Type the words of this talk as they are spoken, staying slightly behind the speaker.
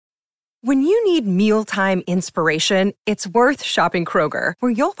When you need mealtime inspiration, it's worth shopping Kroger,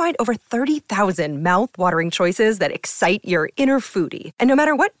 where you'll find over 30,000 mouth-watering choices that excite your inner foodie. And no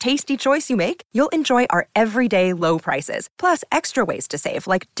matter what tasty choice you make, you'll enjoy our everyday low prices, plus extra ways to save,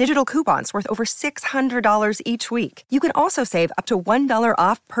 like digital coupons worth over $600 each week. You can also save up to $1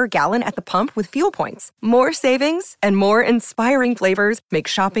 off per gallon at the pump with fuel points. More savings and more inspiring flavors make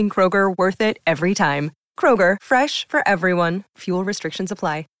shopping Kroger worth it every time. Kroger, fresh for everyone. Fuel restrictions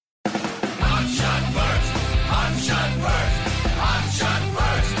apply.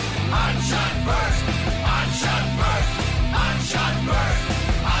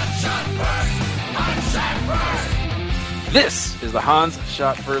 This is the Hans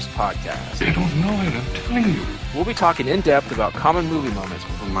Shot First podcast. I don't know it, I'm telling you. We'll be talking in depth about common movie moments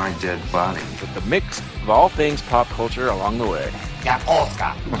For my dead body. with the mix of all things pop culture along the way.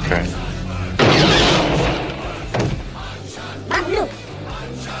 Okay.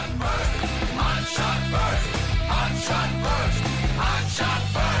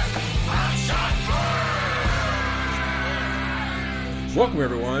 Welcome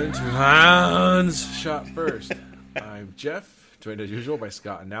everyone to Hans Shot First. I'm Jeff, joined as usual by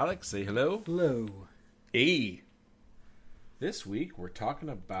Scott and Alex. Say hello. Hello. Hey. This week we're talking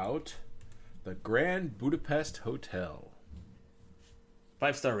about the Grand Budapest Hotel.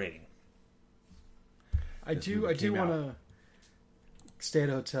 5-star rating. I This do movie came want out. to stay at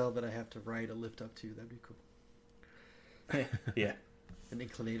a hotel that I have to ride a lift up to. That'd be cool. Yeah. An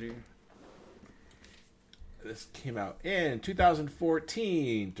inclinator. This came out in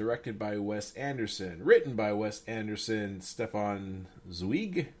 2014, directed by Wes Anderson, written by Wes Anderson, Stefan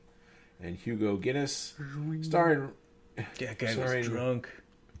Zweig, and Hugo Guinness, starring That guy Sorry. was drunk.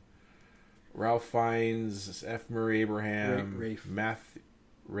 Ralph Fiennes, F. Murray Abraham, Rafe.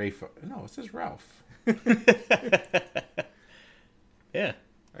 Rafe. No, it says Ralph. Yeah.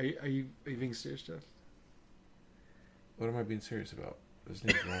 Are you being serious, Jeff? What am I being serious about? His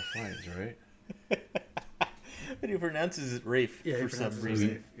name's Ralph Fiennes, right? But he pronounces it Rafe Yeah, he for some pronounces it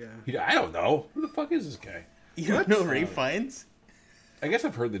reason. Rafe, yeah. I don't know. Who the fuck is this guy? You don't know Rafe Fiennes? I guess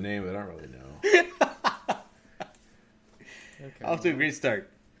I've heard the name, but I don't really know. Okay. Off to a great start.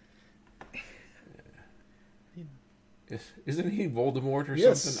 Isn't he Voldemort or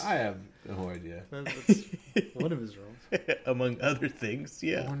Yes. something? I have no idea. That's one of his roles. Among other things,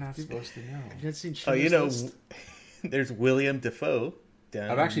 yeah. We're not supposed to know. Have you not seen Oh, you Schindler's know, List? there's William Defoe down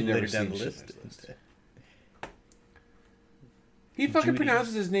I've actually never later down seen the list. Schindler's List. He fucking Judy.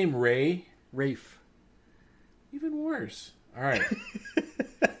 pronounces his name Ray. Rafe. Even worse. All right.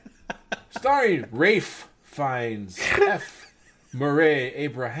 Starring Rafe Fiennes, F. Murray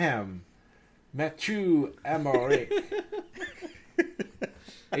Abraham, Mathieu Amalric,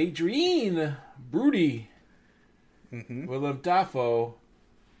 Adrienne Brody, Willem Dafoe,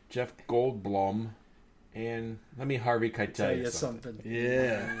 Jeff Goldblum, and let me Harvey Keitel Tell you you something. something.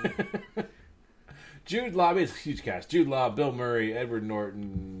 Yeah. Jude Law, it's a huge cast. Jude Law, Bill Murray, Edward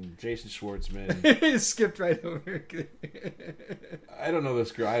Norton, Jason Schwartzman. Skipped right over. I don't know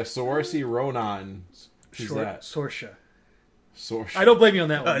this girl. I have Saoirse Ronan. Who's that? Sorsha. Saoirse. I don't blame you on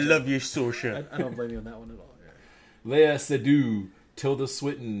that one. I Jeff. love you, Sorsha. I don't blame you on that one at all. Yeah. Leia Seydoux, Tilda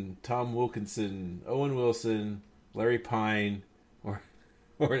Swinton, Tom Wilkinson, Owen Wilson, Larry Pine, or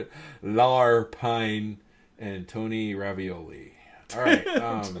Lar Pine, and Tony Ravioli. All right.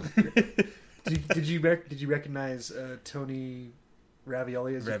 Did you recognize Tony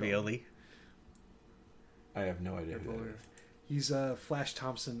Ravioli as you call him? Ravioli. I have no idea who that is. He's Flash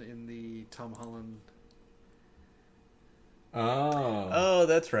Thompson in the Tom Holland. Oh. Oh,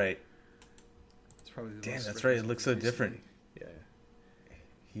 that's right. It's probably the Damn, most that's right. It looks so recently. different.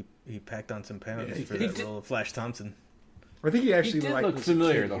 Yeah, He packed on some pounds Yeah, for he that did- role of Flash Thompson. I think he actually He did like, look was a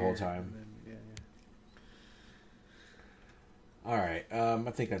familiar kid the whole here, time. and then, All right.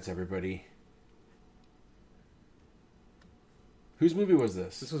 I think that's everybody. Whose movie was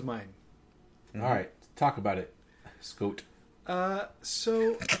this? This was mine. All right. Talk about it, Scoot.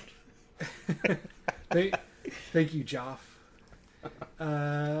 So thank you, Joff.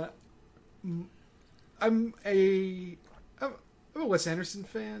 I'm a Wes Anderson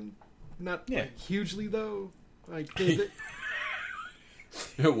fan. Not like, hugely though. Like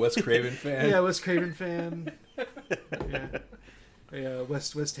Wes Craven fan. yeah, Wes Craven fan. Yeah,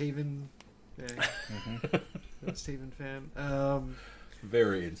 West Haven. Yeah. West Haven fan.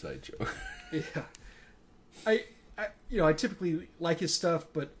 Very inside joke. Yeah, I typically like his stuff,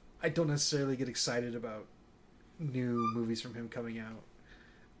 but I don't necessarily get excited about new movies from him coming out.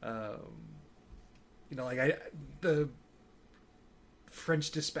 The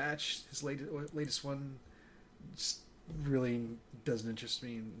French Dispatch, his latest one, just really doesn't interest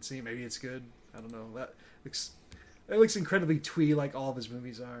me in seeing. Maybe it's good. I don't know. It looks incredibly twee, like all of his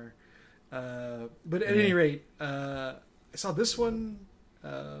movies are. But at any rate, I saw this one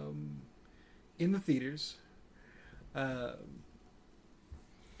in the theaters,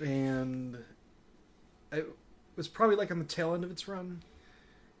 and it was probably like on the tail end of its run,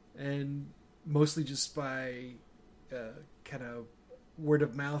 and mostly just by kind of word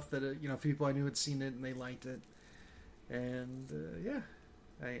of mouth that people I knew had seen it and they liked it, and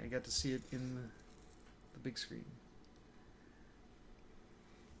I got to see it in the big screen.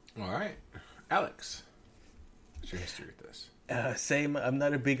 All right, Alex, what's your history with this? Same. I'm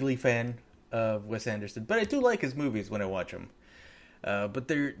not a bigly fan of Wes Anderson, but I do like his movies when I watch them. But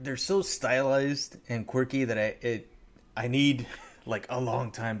they're so stylized and quirky that I need like a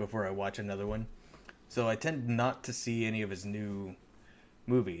long time before I watch another one. So I tend not to see any of his new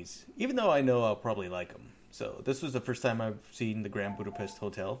movies, even though I know I'll probably like them. So this was the first time I've seen the Grand Budapest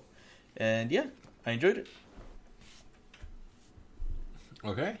Hotel, and yeah, I enjoyed it.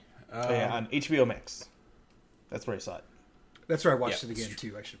 Okay. On HBO Max. That's where I saw it. That's where I watched it again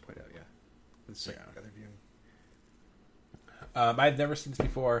too. I should point out, the second other viewing. I've never seen this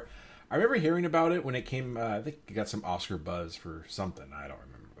before. I remember hearing about it when it came. I think it got some Oscar buzz for something. I don't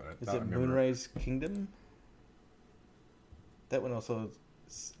remember. But Is it Moonrise Kingdom? That one also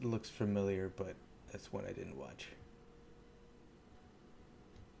looks familiar, but that's one I didn't watch.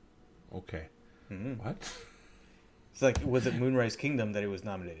 Okay. Mm-hmm. What? It's like, was it Moonrise Kingdom that it was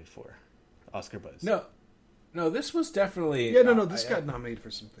nominated for? Oscar buzz. No, this was definitely... Yeah, no, this got nominated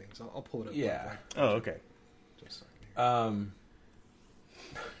for some things. I'll pull it up. Yeah. Oh, okay. Just a second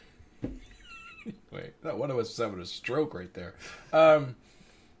here. Wait, that one of us was having a stroke right there. I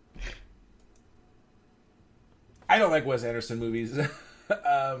don't like Wes Anderson movies.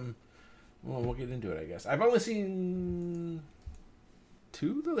 Well, we'll get into it, I guess. I've only seen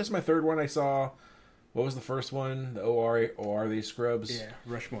 2, though. This is my third one I saw. What was the first one? The Are They Scrubs? Yeah,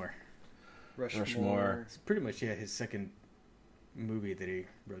 Rushmore. Rushmore. It's pretty much, his second movie that he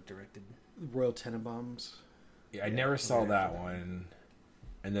wrote, directed. Royal Tenenbaums. Yeah, I never saw that one.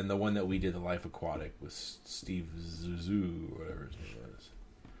 And then the one that we did, The Life Aquatic, was Steve Zissou, whatever his name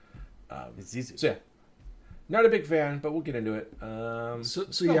was. Zissou. So yeah, not a big fan, but we'll get into it.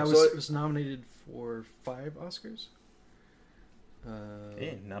 It was nominated for 5 Oscars.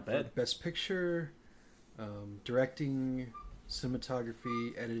 Not bad. Best Picture, directing,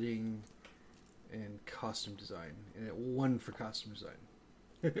 cinematography, editing, and costume design. And it won for costume design.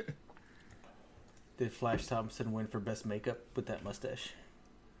 Did Flash Thompson win for best makeup with that mustache?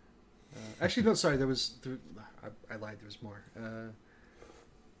 Actually, no, sorry. I lied. There was more.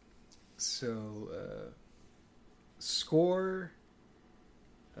 Score,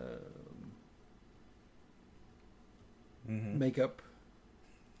 makeup,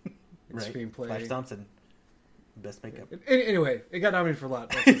 and right. screenplay. Flash Thompson, best makeup. Anyway, it got nominated for a lot.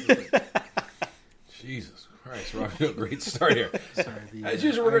 That's Jesus Christ, we're off to a great start here. Sorry, As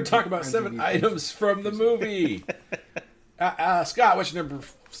usual, we're going to talk about 7 items from the movie. Scott, what's your number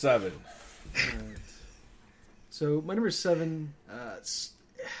 7? So my number 7,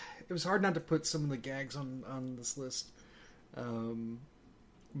 it was hard not to put some of the gags on this list.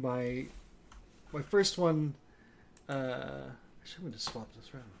 My first one, actually I'm going to swap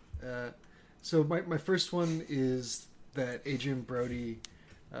this around. So my first one is that Adrian Brody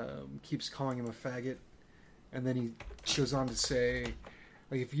keeps calling him a faggot, and then he goes on to say,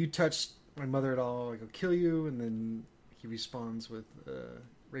 like, if you touch my mother at all, I'll kill you. And then he responds with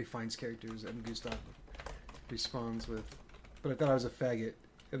Ray Fiennes' characters, and Gustav responds with, but I thought I was a faggot.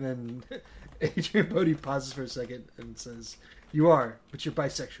 And then Adrian Brody pauses for a second and says, you are, but you're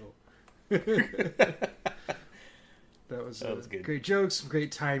bisexual. That was good. Great jokes,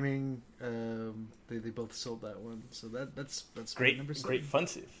 great timing. They both sold that one, so that's great. Number 7. Great fun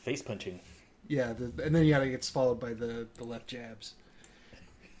face punching. Yeah, and then it gets followed by the left jabs.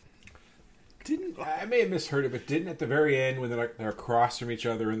 I may have misheard it, but didn't at the very end when they're across from each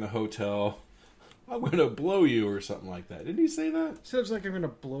other in the hotel, I'm going to blow you or something like that? Didn't he say that? Sounds like I'm going to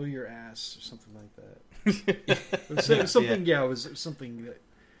blow your ass or something like that. It was something. Yeah, it was something that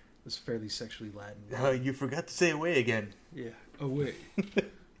was fairly sexually Latin. You forgot to say away again. Yeah, away.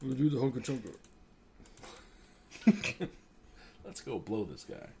 We'll do the honka chunka. Let's go blow this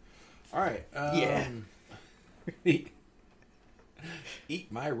guy. All right. Yeah.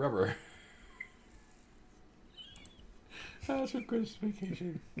 Eat my rubber. That's a Christmas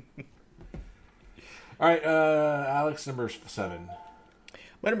vacation. All right, Alex, number 7.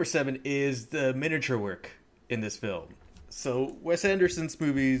 My number 7 is the miniature work in this film. So Wes Anderson's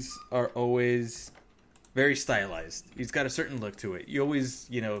movies are always very stylized. He's got a certain look to it. You always,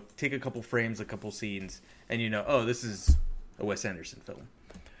 take a couple frames, a couple scenes, and oh, this is a Wes Anderson film.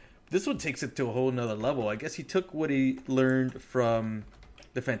 This one takes it to a whole nother level. I guess he took what he learned from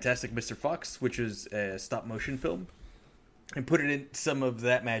The Fantastic Mr. Fox, which is a stop-motion film, and put it in some of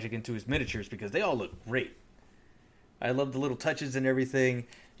that magic into his miniatures because they all look great. I love the little touches and everything.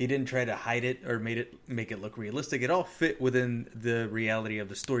 He didn't try to hide it or make it look realistic. It all fit within the reality of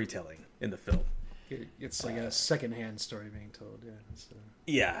the storytelling in the film. It's like a second-hand story being told, yeah. So.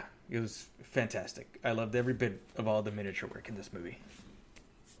 Yeah, it was fantastic. I loved every bit of all the miniature work in this movie.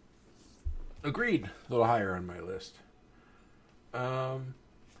 Agreed. A little higher on my list. My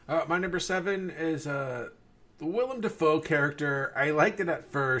number 7 is the Willem Dafoe character. I liked it at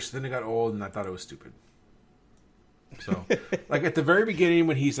first, then it got old, and I thought it was stupid. So, like at the very beginning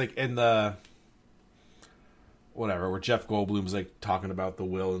when he's like in the whatever, where Jeff Goldblum's like talking about the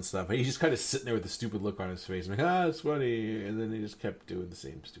will and stuff, and he's just kind of sitting there with a stupid look on his face. I'm like, it's funny, and then they just kept doing the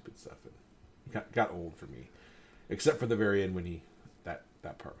same stupid stuff, and it got old for me, except for the very end when that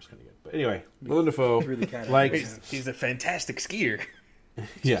part was kind of good. But anyway, Willem Dafoe, like he's a fantastic skier.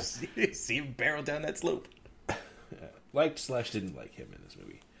 Yeah, see him barrel down that slope. Liked/didn't like him in this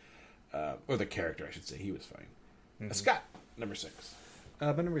movie, or the character, I should say. He was fine. Mm-hmm. Scott, number 6.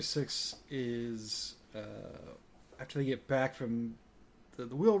 My number 6 is after they get back from the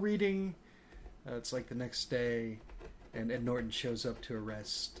will reading. It's like the next day, and Ed Norton shows up to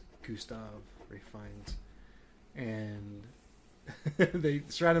arrest Gustav, where he finds, and they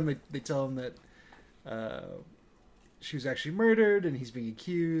surround him. They tell him that she was actually murdered, and he's being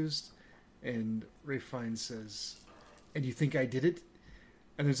accused. And Ralph Fiennes says, "And you think I did it?"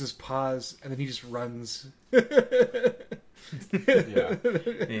 And there's this pause, and then he just runs. He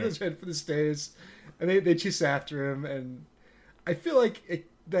goes right for the stairs, and they chase after him. And I feel like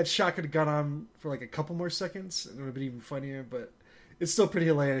that shot could have gone on for like a couple more seconds, and it would have been even funnier. But it's still pretty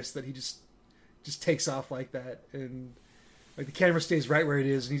hilarious that he just takes off like that, and like the camera stays right where it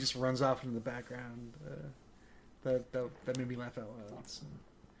is, and he just runs off into the background. That made me laugh out loud. So.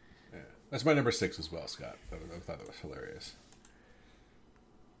 Yeah. That's my number 6 as well, Scott. I thought that was hilarious.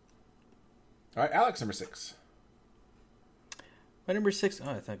 All right, Alex, number 6. My number 6... Oh,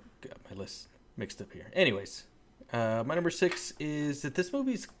 I think I got my list mixed up here. Anyways, my number 6 is that this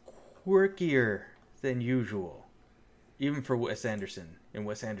movie's quirkier than usual, even for Wes Anderson and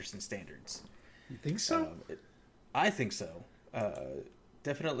Wes Anderson standards. You think so? I think so.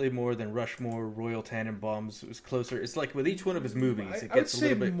 Definitely more than Rushmore, Royal Tenenbaums. It was closer. It's like with each one of his movies, it gets a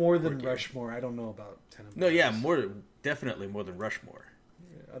little bit more than quirkier. Rushmore. I don't know about Tenenbaums. No, yeah, definitely more than Rushmore.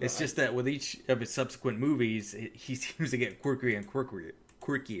 It's just that with each of his subsequent movies, he seems to get quirkier and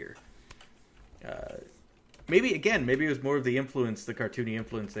quirkier. Maybe it was more of the influence, the cartoony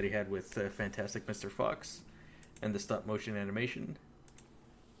influence that he had with Fantastic Mr. Fox and the stop motion animation.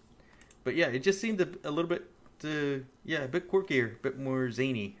 But yeah, it just seemed a little bit, a bit quirkier, a bit more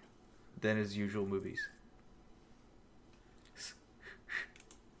zany than his usual movies.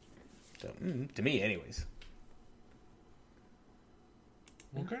 So, to me, anyways.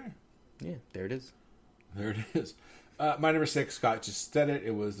 Okay. Yeah, there it is. There it is. My number 6, Scott just said it.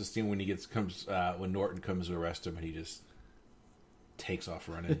 It was the scene when when Norton comes to arrest him, and he just takes off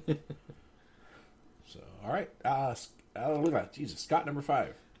running. So, all right. Look at that. Jesus. Scott, number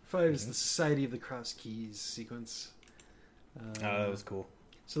 5. 5 is the Society of the Cross Keys sequence. That was cool.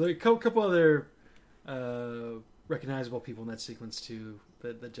 So there are a couple other recognizable people in that sequence too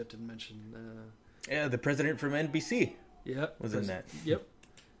that Jeff didn't mention. The president from NBC. Yep, was in that. Yep.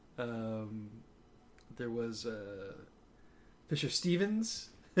 There was Fisher Stevens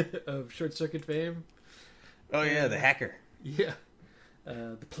of Short Circuit fame. Oh yeah, the hacker. Yeah,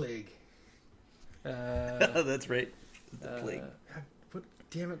 the Plague. That's right. The Plague.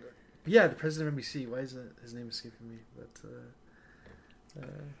 Damn it! Yeah, the president of NBC. Why is his name escaping me? But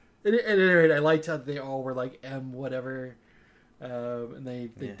at any rate, I liked how they all were like M whatever, and they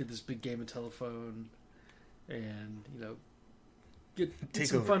did this big game of telephone, and get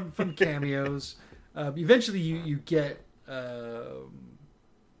some fun cameos. Eventually, you get Owen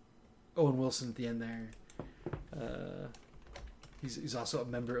Wilson at the end there. He's also a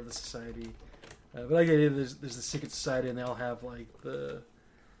member of the society, but I get it. There's the secret society, and they all have like the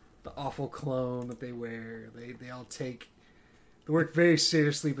awful cologne that they wear. They all take the work very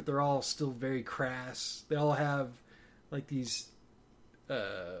seriously, but they're all still very crass. They all have like these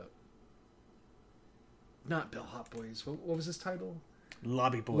not bellhop boys. What was his title?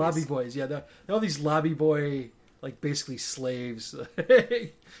 Lobby boys. Lobby boys. Yeah, they're all these lobby boy, like basically slaves.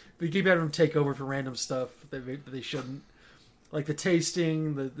 They keep having them take over for random stuff that they shouldn't, like the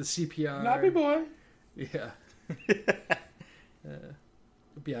tasting, the CPR. Lobby boy. Yeah.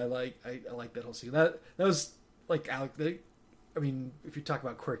 Yeah, I like that whole scene. That was like Alec. I mean, if you talk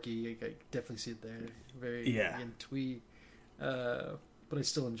about quirky, I definitely see it there. Very again, twee. But I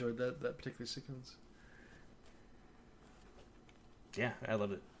still enjoyed that particular sequence. Yeah, I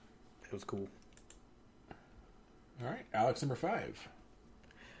loved it. It was cool. All right, Alex, number 5.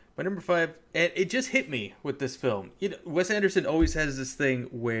 My number 5, and it just hit me with this film. You know, Wes Anderson always has this thing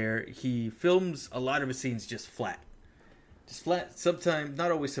where he films a lot of his scenes just flat. Just flat, sometimes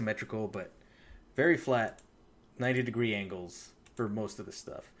not always symmetrical, but very flat, 90-degree angles for most of the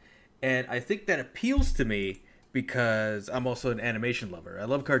stuff. And I think that appeals to me because I'm also an animation lover. I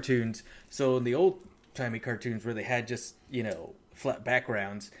love cartoons. So in the old-timey cartoons where they had just, flat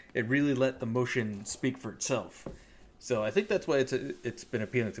backgrounds, it really let the motion speak for itself. So I think that's why it's been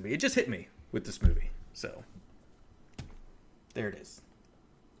appealing to me. It just hit me with this movie. So there it is.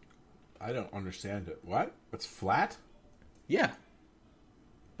 I don't understand it. What? It's flat? Yeah.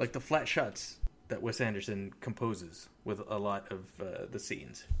 Like the flat shots that Wes Anderson composes with a lot of the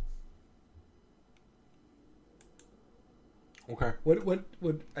scenes. Okay. What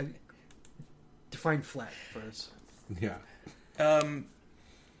would I define flat for us? Yeah.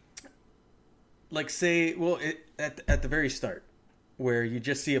 Like say, well, at the very start, where you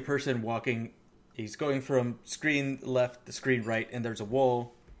just see a person walking, he's going from screen left to screen right, and there's a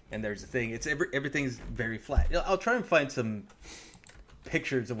wall, and there's a thing. It's everything's very flat. I'll try and find some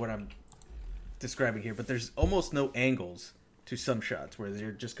pictures of what I'm describing here, but there's almost no angles to some shots where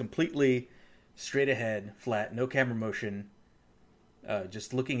they're just completely straight ahead, flat, no camera motion,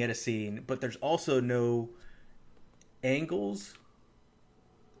 just looking at a scene. But there's also no angles.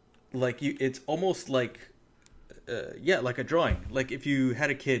 Like it's almost like, like a drawing. Like if you had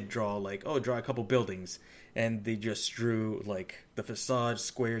a kid draw a couple buildings, and they just drew like the facade,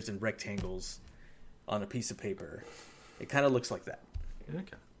 squares, and rectangles on a piece of paper. It kind of looks like that.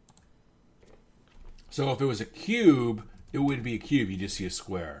 Okay. So if it was a cube, it wouldn't be a cube. You just see a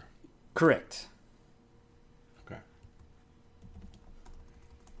square. Correct. Okay.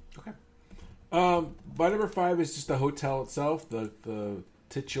 My number 5 is just the hotel itself, the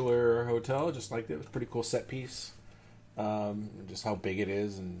titular hotel. Just liked it. It was a pretty cool set piece. Just how big it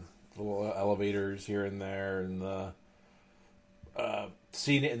is, and little elevators here and there, and the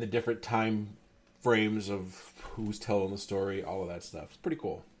seeing it in the different time frames of who's telling the story, all of that stuff. It's pretty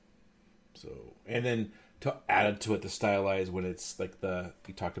cool. So, and then to add to it the stylized when it's like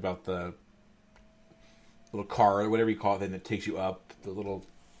you talked about the little car or whatever you call it, then it takes you up, the little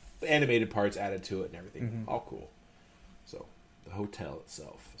animated parts added to it and everything. Mm-hmm. All cool. So the hotel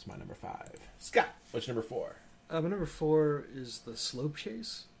itself is my number 5. Scott, what's number 4? My number 4 is the slope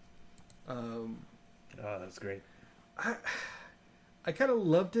chase. That's great. I kind of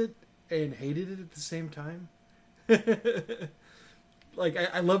loved it and hated it at the same time. Like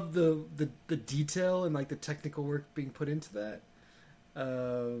I love the detail and like the technical work being put into that. I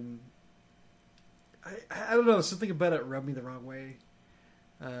don't know, something about it rubbed me the wrong way.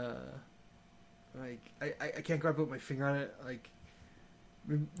 Like I can't quite put my finger on it. Like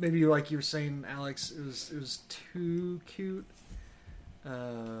maybe like you were saying, Alex, it was too cute.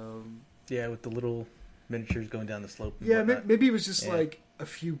 Yeah, with the little miniatures going down the slope. Yeah, maybe it was just like a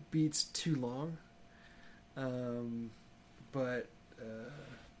few beats too long. But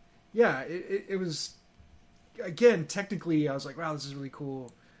it was, again, technically I was like, wow, this is really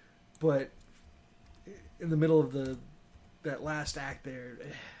cool. But in the middle of that last act there,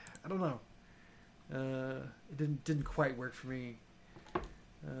 I don't know. It didn't quite work for me.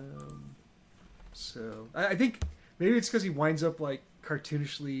 So I think maybe it's because he winds up like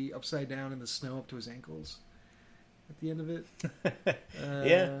cartoonishly upside down in the snow up to his ankles at the end of it.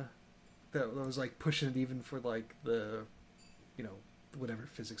 Yeah, that was like pushing it even for like the, whatever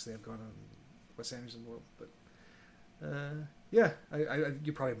physics they have going on in Wes Anderson world. But I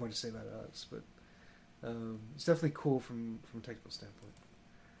you probably have more to say about Alex, but it's definitely cool from a technical standpoint.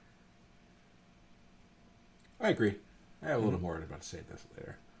 I agree. I have a little more about to say this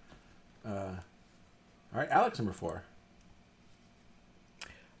later. All right, Alex, number 4.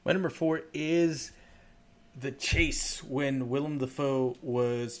 My number 4 is the chase when Willem Dafoe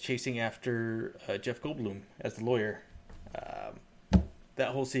was chasing after Jeff Goldblum as the lawyer. That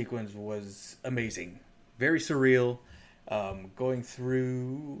whole sequence was amazing. Very surreal. Going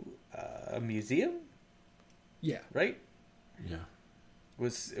through a museum? Yeah. Right? Yeah.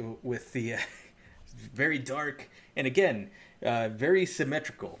 Was with the very dark, and again, very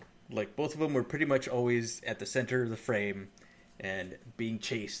symmetrical. Like both of them were pretty much always at the center of the frame and being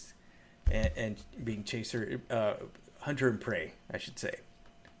chased and being hunter and prey, I should say,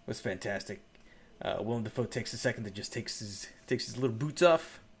 was fantastic. Willem Dafoe takes a second to just takes his little boots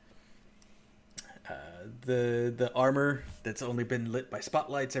off. The armor that's only been lit by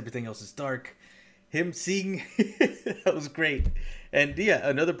spotlights, everything else is dark. Him seeing that was great. And yeah,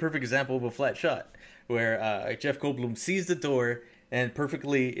 another perfect example of a flat shot where Jeff Goldblum sees the door and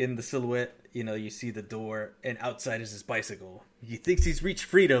perfectly in the silhouette, you see the door and outside is his bicycle. He thinks he's reached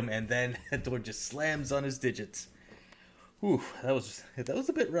freedom and then the door just slams on his digits. Ooh, that was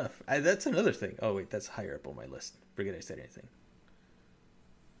a bit rough. That's another thing. Oh wait, that's higher up on my list. Forget I said anything.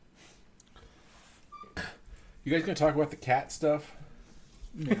 You guys gonna talk about the cat stuff?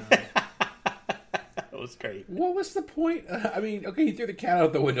 No. That was great. What was the point? I mean, okay, he threw the cat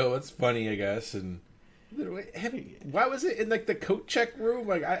out the window. It's funny, I guess. And why was it in like the coat check room?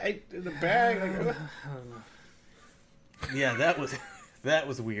 Like I in the bag. Like, I don't know. Yeah, that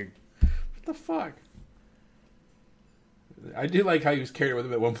was weird. What the fuck? I do like how he was carrying it with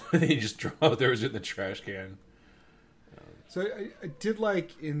him at one point. And he just dropped there was in the trash can. So I did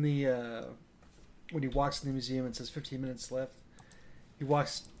like in the when he walks in the museum and says 15 minutes left. He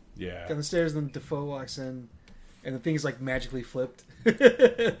walks down the stairs, and then Defoe walks in, and the thing is like magically flipped.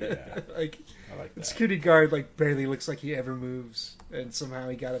 Yeah, like I like that. the security guard like barely looks like he ever moves, and somehow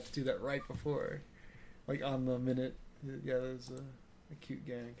he got up to do that right before, like on the minute. Yeah, that was a cute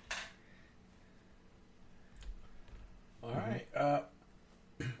gag. All right.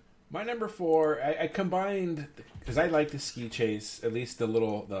 My number 4, I combined because I like the ski chase, at least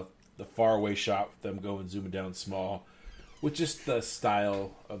the far away shot with them going zooming down small, with just the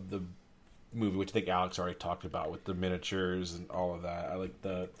style of the movie, which I think Alex already talked about with the miniatures and all of that. I like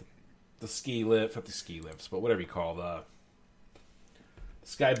the ski lift, not the ski lifts, but whatever you call the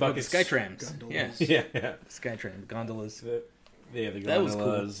sky buckets, the sky trams. Gondolas. Yeah, yeah, sky tram gondolas. the gondolas. That was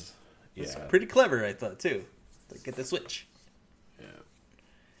cool. Yeah, It's pretty clever, I thought too. Like, get the switch. Yeah.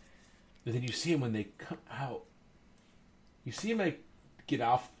 But then you see him when they come out. You see him like get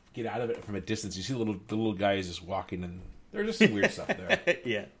out of it from a distance. You see the little guys just walking, and there's just some weird stuff there.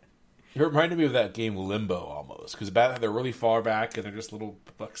 Yeah. It reminded me of that game Limbo almost, because they're really far back and they're just little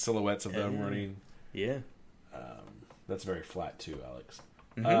like silhouettes of them running. Yeah. That's very flat too, Alex.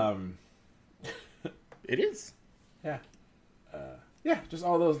 Mm-hmm. It is. Yeah. Yeah, just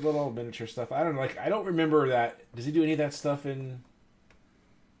all those little miniature stuff. I don't know, I don't remember that. Does he do any of that stuff in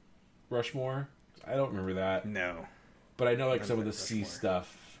Rushmore? I don't remember that. No. But I know like some of the Rushmore. sea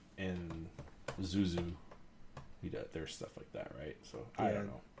stuff in Zuzu. There's stuff like that, right? So I don't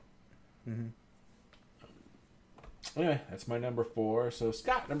know. Mm-hmm. Anyway, that's my number 4. So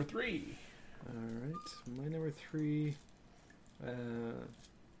Scott, number 3. All right, my number 3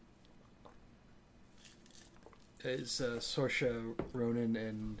 is Saoirse Ronan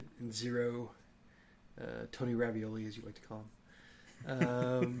and Zero, Tony Ravioli, as you like to call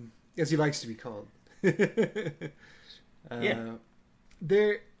him, as he likes to be called. Yeah,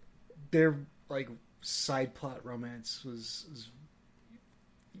 their like side plot romance was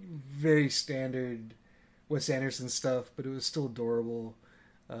very standard Wes Anderson stuff, but it was still adorable.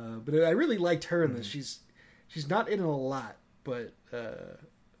 But I really liked her in this. She's not in it a lot, but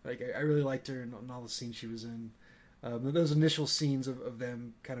like I really liked her in all the scenes she was in. Those initial scenes of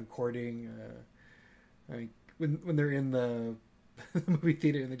them kind of courting, like when they're in the movie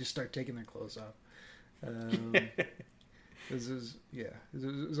theater and they just start taking their clothes off. It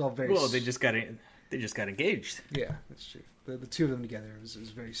was all very. Well, they just got engaged. Yeah, that's true. The two of them together was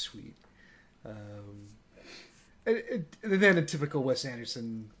very sweet. And then a typical Wes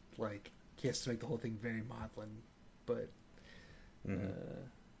Anderson, like he has to make the whole thing very maudlin, but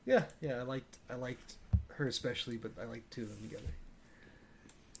yeah, I liked her especially, but I liked two of them together.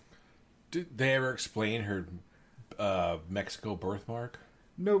 Did they ever explain her Mexico birthmark?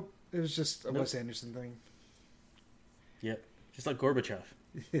 Nope, it was just a Wes Anderson thing. Yep, just like Gorbachev.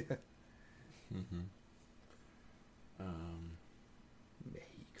 Yeah. Mm-hmm.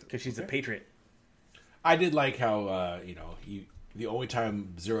 Because she's a patriot. I did like how the only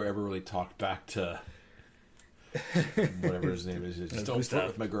time Zero ever really talked back to whatever his name is just don't flirt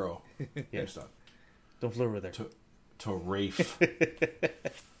with my girl. Yeah, don't flirt with her. To Rafe.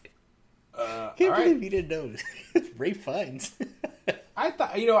 Can't believe you didn't know. Rafe Fiennes. I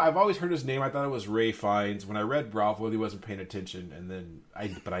thought, I've always heard his name. I thought it was Ray Fiennes. When I read Ralph, I really wasn't paying attention,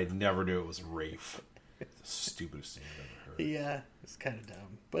 but I never knew it was Rafe. It's the stupidest thing I've ever heard. Yeah, it's kind of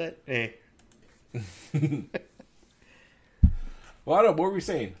dumb, but hey. Well, I don't know. What were we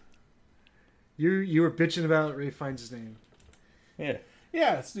saying? You were bitching about Ray Fiennes' name. Yeah.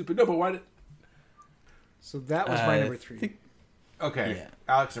 Yeah, it's stupid. No, but why did... So that was my number 3. Okay. Yeah.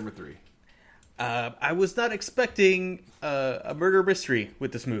 Alex, number 3. I was not expecting a murder mystery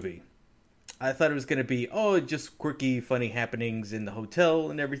with this movie. I thought it was going to be, just quirky, funny happenings in the hotel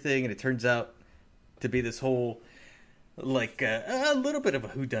and everything, and it turns out to be this whole, like, a little bit of a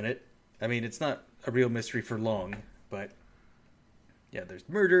whodunit. I mean, it's not a real mystery for long, but, yeah, there's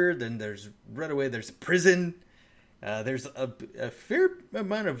murder, then there's runaway, there's a prison, there's a fair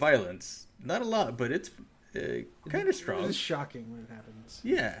amount of violence. Not a lot, but it's kind of strong. It's shocking when it happens.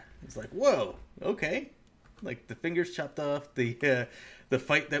 Yeah, it's like, whoa, okay. Like, the fingers chopped off, the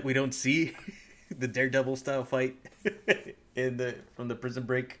fight that we don't see, the Daredevil style fight from the Prison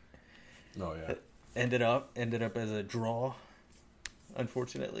Break. Oh yeah. Ended up as a draw,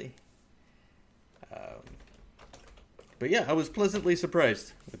 unfortunately. But yeah, I was pleasantly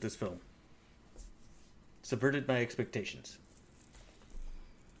surprised with this film. Subverted my expectations.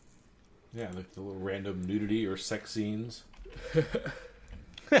 Yeah, like the little random nudity or sex scenes.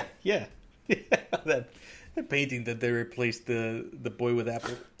 Yeah. that painting that they replaced the boy with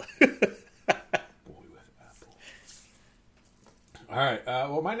apple. Boy with apple. All right.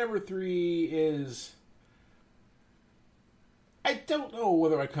 Well, my number 3 is. I don't know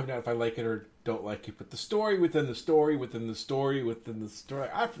whether I come down if I like it or don't like it, but the story within the story within the story within the story.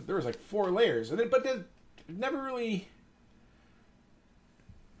 There was like 4 layers, but it never really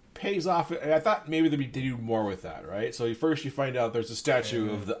pays off. I thought maybe they'd do more with that, right? So first you find out there's a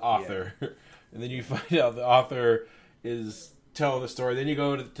statue of the author, and then you find out the author is telling the story. Then you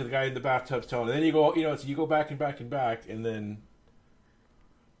go to the guy in the bathtub telling, and then you go, so you go back and back and back, and then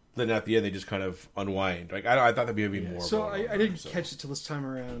at the end they just kind of unwind. Like I thought there'd be more. So I didn't catch it till this time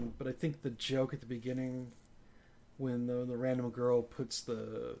around, but I think the joke at the beginning, when the random girl puts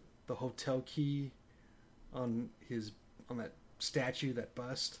the hotel key on that statue, that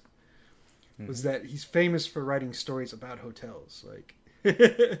bust, was that he's famous for writing stories about hotels. Like,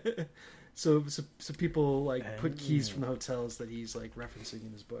 so people like put keys from the hotels that he's like referencing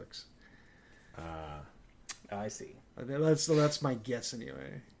in his books. I see. That's my guess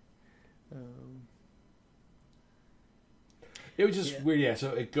anyway. It was just weird, yeah.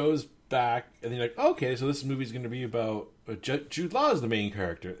 So it goes back, and then you're like, okay, so this movie's going to be about Jude Law is the main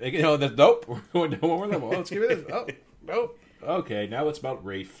character. Like, nope, we're going down one more level. Let's give it this. Oh, nope. Okay, now it's about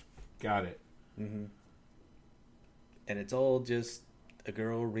Rafe. Got it. Mm-hmm. And it's all just a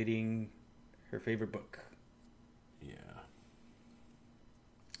girl reading her favorite book. Yeah.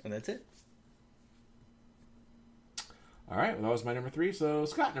 And that's it. All right, well, that was my number 3. So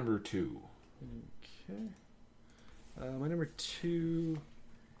Scott, number 2. Okay. My number 2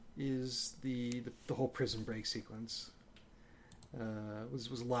 is the whole Prison Break sequence.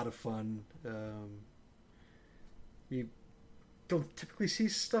 Was a lot of fun. You don't typically see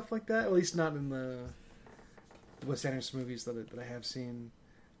stuff like that, at least not in the Wes Anderson movies that I have seen.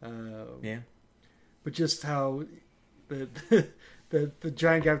 But just how the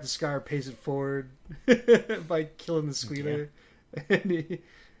giant guy with the scar pays it forward by killing the squealer, and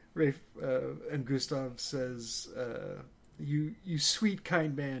Rafe and Gustav says, "You sweet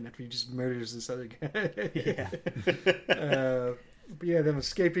kind man," after he just murders this other guy. But yeah, them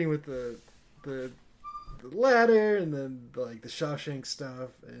escaping with the ladder, and then like the Shawshank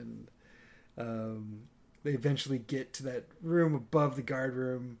stuff, and they eventually get to that room above the guard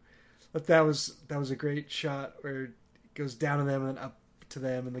room. But that was a great shot where it goes down to them and then up to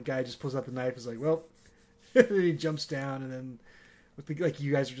them, and the guy just pulls out the knife. Is like, well, and then he jumps down, and then like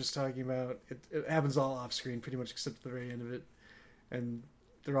you guys were just talking about, it happens all off screen pretty much, except at the very end of it, and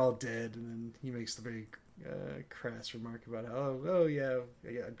they're all dead, and then he makes the very crass remark about how, oh yeah,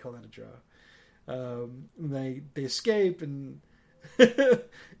 I'd call that a draw. And they escape, and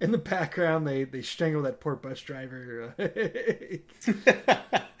in the background they strangle that poor bus driver.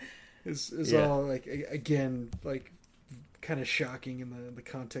 Is all like, again, like kind of shocking in the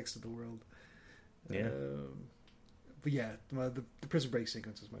context of the world. Yeah. But yeah, the Prison Break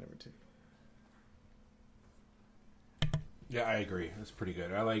sequence is my number 2. Yeah, I agree. That's pretty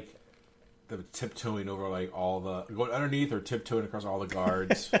good. I like the tiptoeing over like all the going underneath or tiptoeing across all the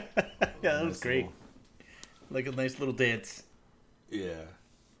guards. Yeah, that was great. Like a nice little dance. Yeah.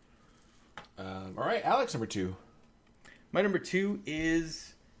 All right, Alex, number 2. My number 2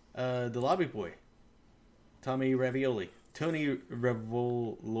 is the Lobby Boy, Tony Ravioli.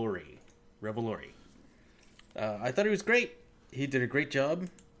 I thought he was great. He did a great job.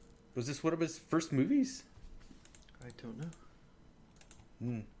 Was this one of his first movies? I don't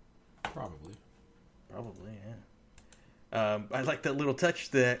know. Probably, yeah. I like that little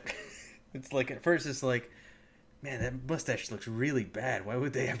touch that it's like, at first it's like, man, that mustache looks really bad. Why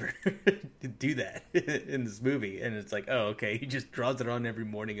would they ever do that in this movie? And it's like, oh, okay, he just draws it on every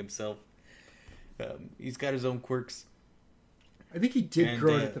morning himself. He's got his own quirks. I think he did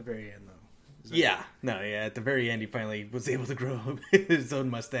grow it at the very end, though. Yeah, no, yeah. At the very end, he finally was able to grow his own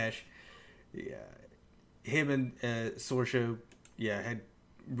mustache. Yeah, him and Sorsha, had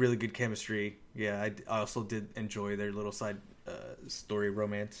really good chemistry. Yeah, I also did enjoy their little side story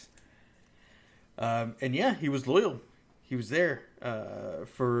romance. And yeah, he was loyal. He was there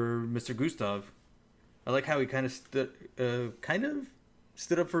for Mr. Gustav. I like how he kind of stood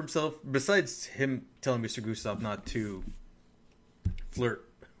up for himself. Besides him telling Mr. Gustav not to flirt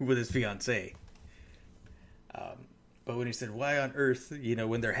with his fiancée. But when he said, "Why on earth?"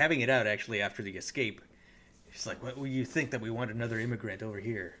 When they're having it out actually after the escape, he's like, "What? Well, you think that we want another immigrant over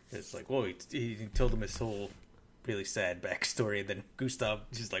here?" It's like, well, he told him his whole really sad backstory, and then Gustav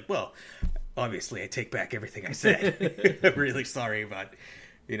just like, "Well, obviously, I take back everything I said. I'm really sorry about,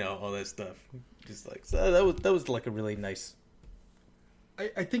 all that stuff." Just like, so that was like a really nice.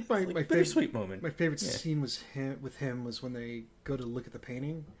 I think my very sweet moment. My favorite scene was was when they go to look at the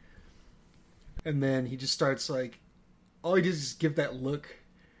painting, and then he just starts like, all he does is give that look,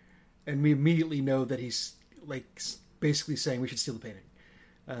 and we immediately know that he's like basically saying we should steal the painting.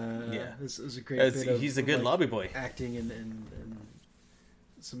 This was a great bit he's a good lobby boy, acting and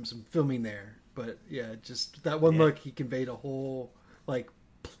some filming there. But yeah, just that one look, he conveyed a whole like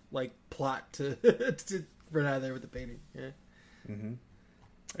plot to run out of there with the painting. Yeah. Mm-hmm.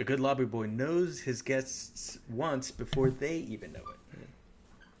 A good lobby boy knows his guests' wants before they even know it.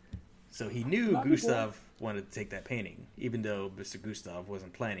 So he knew Gustav wanted to take that painting, even though Mr. Gustav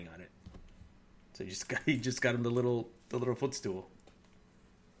wasn't planning on it. So he just got him the little footstool.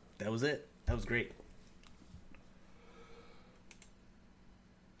 That was it. That was great.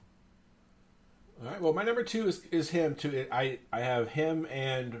 All right. Well, my number 2 is him too. I have him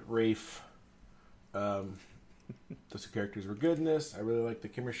and Rafe. Those two characters were good in this. I really liked the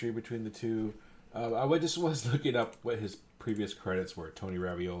chemistry between the two. I just was looking up what his previous credits were, Tony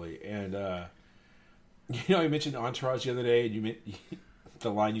Ravioli, and you mentioned Entourage the other day, and you meant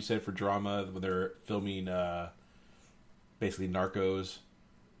the line you said for drama when they're filming basically Narcos.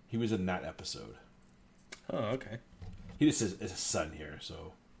 He was in that episode. Oh, okay. He just is a son here,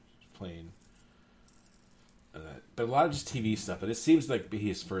 so he's playing. But a lot of just TV stuff, but it seems like be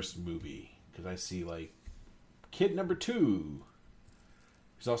his first movie because I see like Kid Number 2.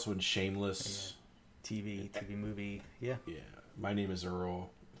 He's also in Shameless. TV movie. Yeah. Yeah. My Name is Earl.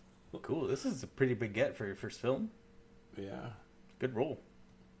 Cool. This is a pretty big get for your first film. Yeah. Good role.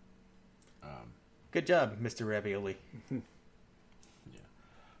 Good job, Mr. Ravioli.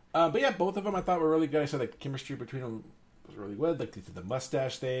 But yeah, both of them I thought were really good. I said like the chemistry between them was really good. Like the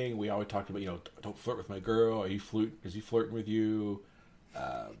mustache thing. We always talked about, don't flirt with my girl. Is he flirting with you?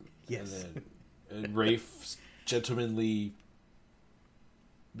 Yes. And Rafe's gentlemanly,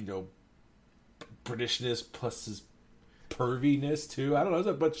 Britishness plus his perviness too. I don't know.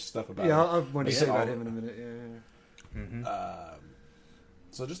 There's a bunch of stuff about him. Yeah, I'll want to say about him in a minute. Yeah. Mm-hmm.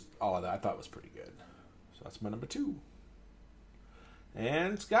 So just all of that I thought was pretty good. So that's my number 2.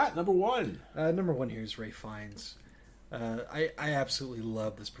 And Scott, number 1. Number 1 here is Ralph Fiennes. I absolutely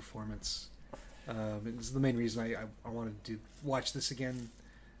love this performance. It's the main reason I wanted to watch this again.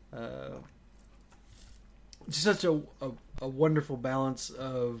 Just such a wonderful balance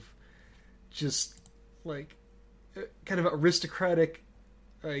of just like kind of aristocratic,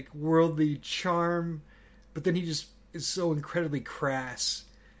 like worldly charm, but then he just is so incredibly crass.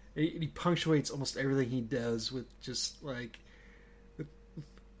 He punctuates almost everything he does with just like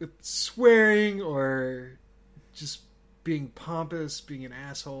with swearing or just being pompous, being an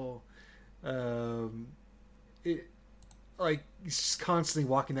asshole. He's just constantly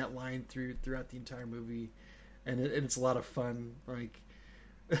walking that line throughout the entire movie, and it's a lot of fun. Like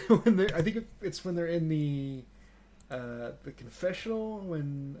I think it's when they're in the confessional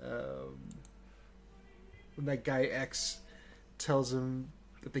when that guy X tells him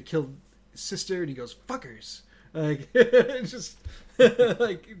that they killed his sister, and he goes "fuckers." Like it's just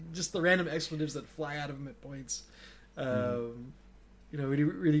like just the random expletives that fly out of him at points. He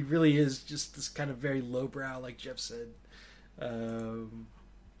really is just this kind of very lowbrow, like Jeff said,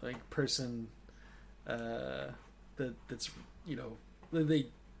 like person that's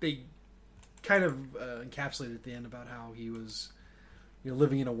they kind of encapsulated at the end about how he was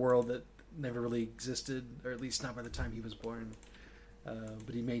living in a world that never really existed, or at least not by the time he was born,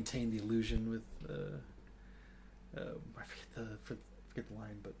 but he maintained the illusion with I forget the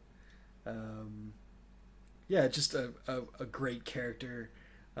line, but yeah, just a great character.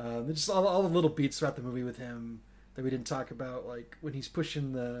 Just all the little beats throughout the movie with him that we didn't talk about, like when he's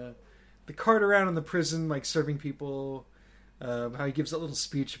pushing the cart around in the prison, like serving people. How he gives that little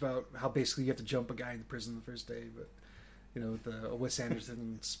speech about how basically you have to jump a guy in the prison the first day, but with the Wes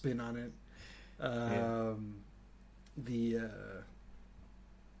Anderson spin on it. Like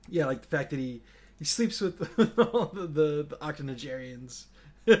the fact that he sleeps with all the octogenarians.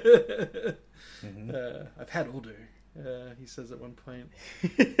 I've had older. He says at one point.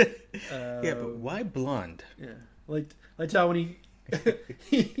 But why blonde? Yeah, like how when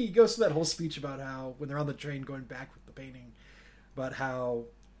he goes through that whole speech about how when they're on the train going back with the painting, about how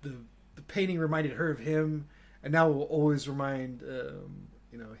the painting reminded her of him, and now will always remind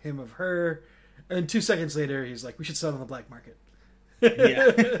him of her. And 2 seconds later, he's like, "We should sell it on the black market."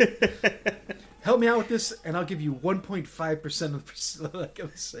 Yeah. Help me out with this, and I'll give you 1.5% of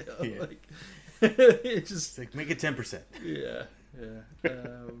the sale. Yeah. Like, it's just like make it 10%. Yeah.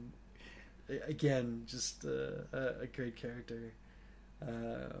 Again, just a great character. I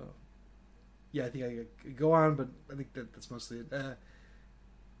think I could go on, but I think that's mostly it. I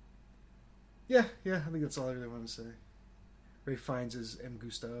think that's all I really want to say. Ray Fiennes is M.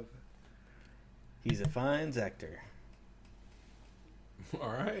 Gustav. He's a fine actor. All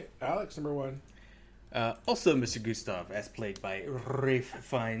right, Alex, number 1. Also, Mr. Gustav, as played by Ralph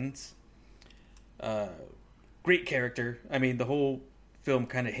Fiennes. Great character. I mean, the whole film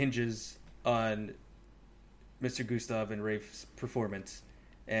kind of hinges on Mr. Gustav and Ralph's performance,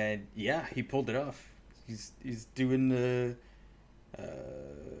 and yeah, he pulled it off. He's doing the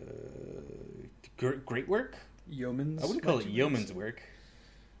great work. Yeoman's. I wouldn't call it yeoman's work.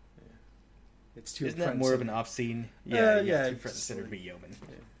 It's too. Isn't that more of an off scene? Too front and center to be yeoman.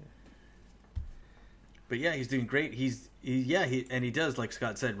 But yeah, he's doing great. He does, like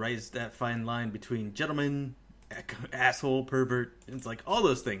Scott said, rides that fine line between gentleman, asshole, pervert. It's like all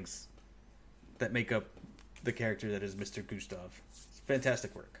those things that make up the character that is Mr. Gustav. It's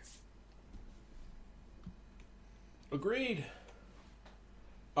fantastic work. Agreed.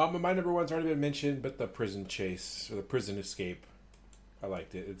 My number 1's already been mentioned, but the prison chase or the prison escape, I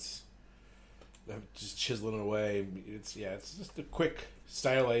liked it. It's just chiseling away. It's just a quick,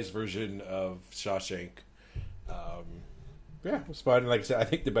 stylized version of Shawshank. It was fun. Like I said, I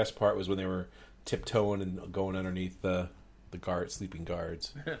think the best part was when they were tiptoeing and going underneath the sleeping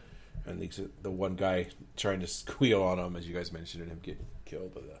guards, and the one guy trying to squeal on him, as you guys mentioned, and him getting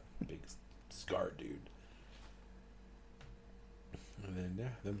killed by the big scarred dude. And then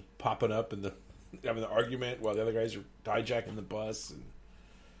them popping up and having the argument while the other guys are hijacking the bus. And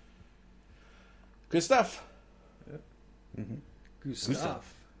good stuff. Yep. Mm-hmm. Good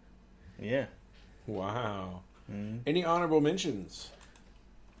stuff. Yeah. Wow. Mm-hmm. Any honorable mentions?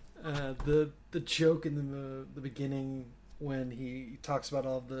 The joke in the beginning when he talks about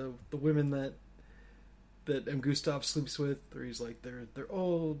all the women that M. Gustav sleeps with, or he's like they're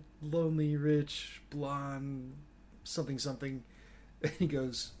old, lonely, rich, blonde, something. And he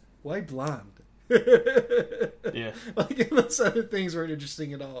goes, "Why blonde?" Yeah. Like those other things weren't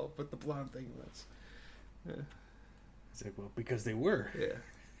interesting at all, but the blonde thing was. Yeah. It's like, well, because they were. Yeah.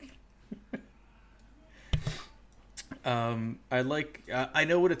 I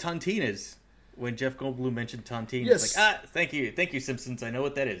know what a tontine is. When Jeff Goldblum mentioned tontine, yes. It's like, thank you, Simpsons. I know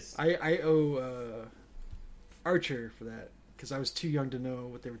what that is. I owe Archer for that because I was too young to know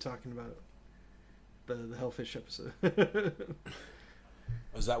what they were talking about. The Hellfish episode.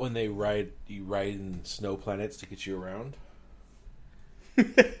 Was that when you ride in snow planets to get you around?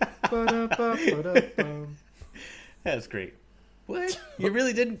 That's great. What? You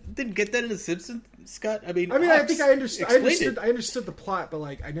really didn't get that in The Simpsons, Scott? I mean, I think I understood the plot, but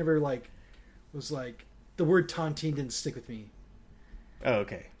like I never was like the word tontine didn't stick with me. Oh,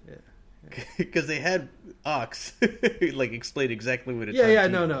 okay. Yeah. Because they had Ox like explain exactly what it is.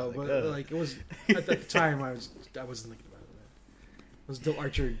 But like it was at the time I wasn't thinking about it. It was until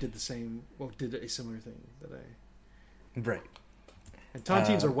Archer did did a similar thing that I right. And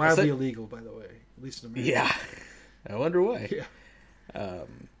tontines are wildly illegal, by the way, at least in America. Yeah, I wonder why. Yeah.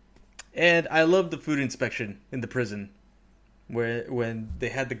 And I love the food inspection in the prison, when they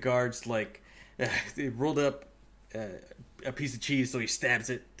had the guards they rolled up a piece of cheese, so he stabs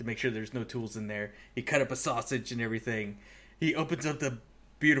it to make sure there's no tools in there. He cut up a sausage and everything. He opens up the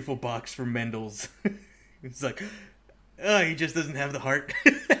beautiful box from Mendel's. It's like, he just doesn't have the heart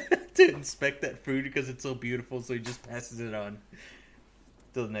to inspect that food because it's so beautiful, so he just passes it on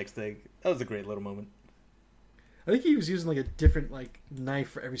to the next thing. That was a great little moment. I think he was using a different knife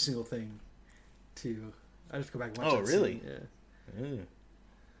for every single thing, too. I have to go back and watch. Oh, really? Yeah.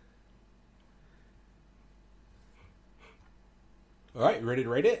 All right, you ready to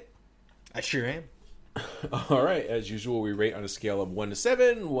rate it? I sure am. All right, as usual, we rate on a scale of 1 to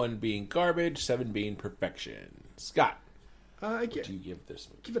 7, 1 being garbage, 7 being perfection. Scott, what do you give this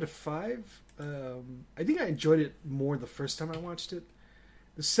movie? Give it a 5. I think I enjoyed it more the first time I watched it.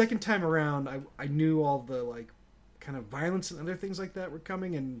 the second time around, I knew all the like kind of violence and other things like that were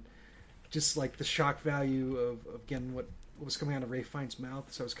coming, and just like the shock value of again what was coming out of Ralph Fiennes'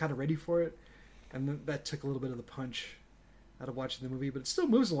 mouth. So I was kind of ready for it, and then that took a little bit of the punch out of watching the movie. But it still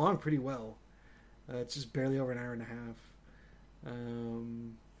moves along pretty well. It's just barely over an hour and a half,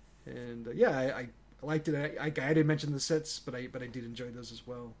 I liked it. I didn't mention the sets, but I did enjoy those as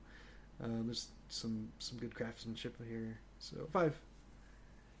well. There's some good craftsmanship here. So 5.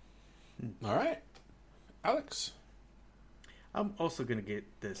 All right, Alex. I'm also going to get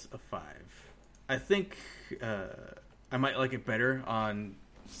this a 5. I think I might like it better on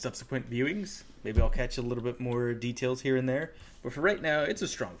subsequent viewings. Maybe I'll catch a little bit more details here and there. But for right now, it's a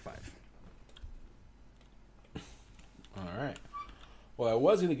strong 5. All right. Well, I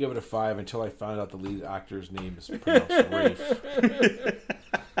was going to give it a 5 until I found out the lead actor's name is pronounced Rafe.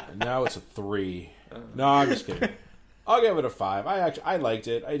 And now it's a 3. No, I'm just kidding. I'll give it a 5. I liked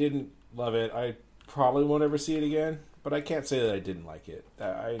it. I didn't love it. I probably won't ever see it again, but I can't say that I didn't like it.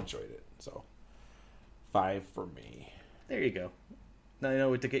 I enjoyed it. So 5 for me. There you go. Now I know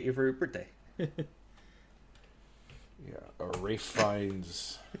what to get you for your birthday. Yeah, a Rafe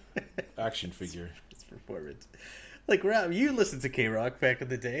Fiennes action figure. It's performance. Like, Ralph, you listened to K-Rock back in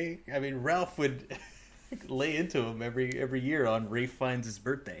the day. I mean, Ralph would lay into him every year on Ralph Fiennes'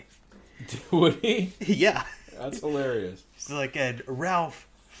 birthday. Would he? Yeah. That's hilarious. It's like, Ralph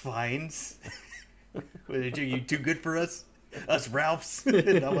Fiennes. Are you too good for us? Us Ralphs?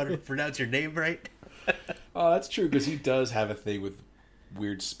 I want to pronounce your name right. Oh, that's true, because he does have a thing with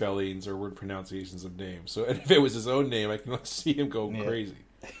weird spellings or weird pronunciations of names. So if it was his own name, I can see him go crazy.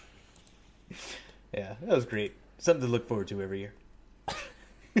 Yeah, that was great. Something to look forward to every year.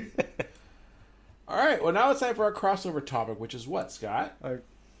 All right, well, now it's time for our crossover topic, which is what, Scott? Our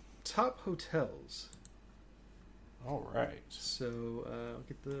top hotels. All right. So I'll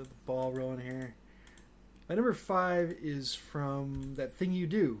get the ball rolling here. My number 5 is from That Thing You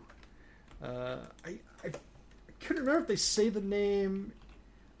Do. I couldn't remember if they say the name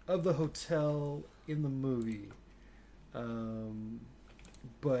of the hotel in the movie,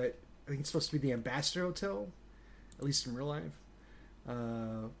 but I think it's supposed to be the Ambassador Hotel, at least in real life.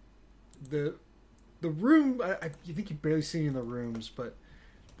 The room, you think you barely see any in the rooms, but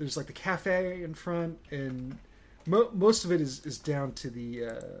there's like the cafe in front, and most of it is down to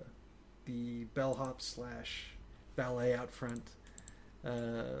the bellhop / ballet out front.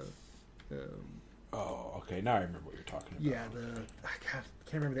 Oh, okay. Now I remember what you're talking about. Yeah, I can't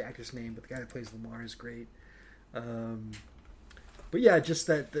remember the actor's name, but the guy that plays Lamar is great. But yeah, just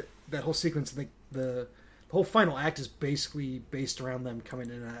that whole sequence. The whole final act is basically based around them coming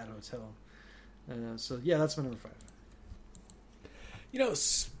in and out of that hotel. So yeah, that's my number 5. You know,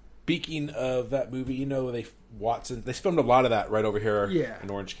 speaking of that movie, they filmed a lot of that right over here in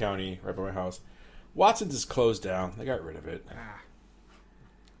Orange County, right by my house. Watson's is closed down. They got rid of it.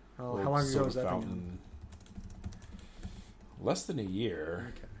 How long ago was that thing? Less than a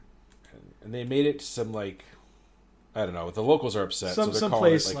year. Okay. And they made it to some, like, I don't know. The locals are upset. Some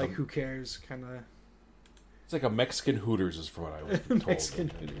place like who cares kind of. It's like a Mexican Hooters is from what I was told. Mexican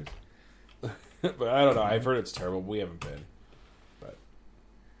Hooters. But I don't know. I've heard it's terrible. We haven't been. But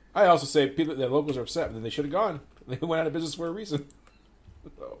I also say the locals are upset, but then they should have gone. They went out of business for a reason.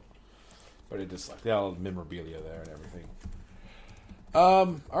 So, but it just like all the memorabilia there and everything.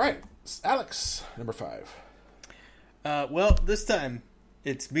 All right, Alex, number 5. Well, this time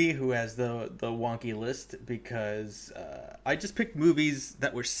it's me who has the wonky list because I just picked movies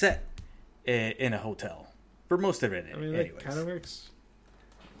that were set in a hotel for most of it. I mean, that kind of works.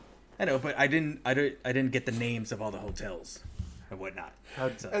 I know, but I didn't get the names of all the hotels and whatnot.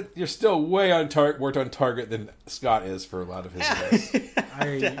 So. You're still way more on target than Scott is for a lot of his lists.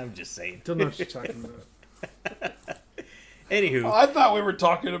 I'm just saying. Don't know what you're talking about. Anywho, I thought we were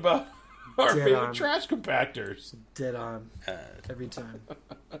talking about our favorite trash compactors. Dead on every time.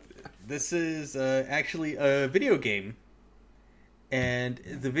 This is actually a video game, and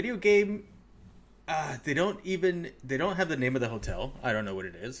the video game they don't have the name of the hotel. I don't know what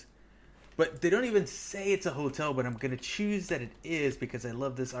it is, but they don't even say it's a hotel. But I'm gonna choose that it is because I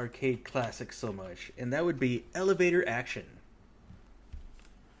love this arcade classic so much, and that would be Elevator Action.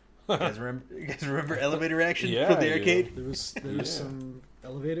 You guys remember Elevator Action from the arcade? There was some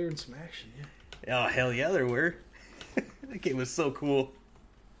elevator and some action, Oh, hell yeah, there were. That game was so cool.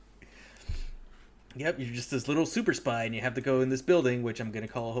 Yep, you're just this little super spy, and you have to go in this building, which I'm going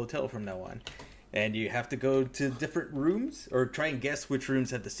to call a hotel from now on. And you have to go to different rooms, or try and guess which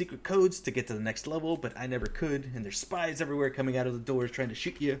rooms have the secret codes to get to the next level, but I never could. And there's spies everywhere coming out of the doors trying to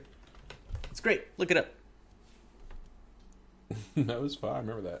shoot you. It's great. Look it up. That was fun. I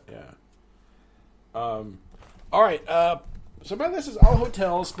remember that. Yeah. All right. So my list is all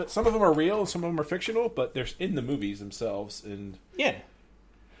hotels, but some of them are real, and some of them are fictional, but they're in the movies themselves. And Yeah.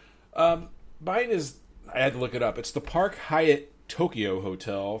 mine is, I had to look it up. It's the Park Hyatt Tokyo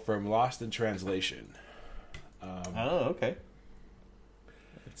Hotel from Lost in Translation. Okay.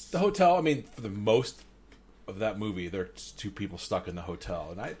 The hotel, I mean, for the most of that movie, there's two people stuck in the hotel,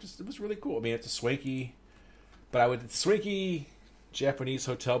 and it was really cool. I mean, it's a swanky Japanese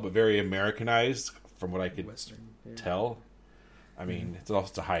hotel, but very Americanized from what I could Western. Yeah. tell. I mean, it's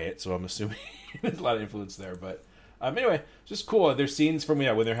a Hyatt, so I'm assuming there's a lot of influence there. But anyway, it's just cool. There's scenes from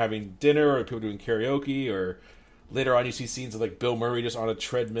when they're having dinner, or people doing karaoke, or later on you see scenes of like Bill Murray just on a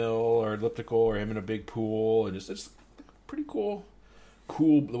treadmill or elliptical, or him in a big pool, and it's pretty cool.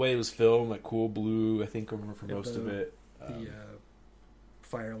 Cool the way it was filmed, like cool blue. I think I remember for most of it. The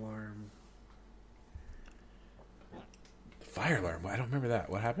fire alarm. Fire alarm. I don't remember that.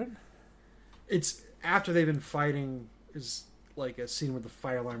 What happened? It's after they've been fighting. Is like a scene where the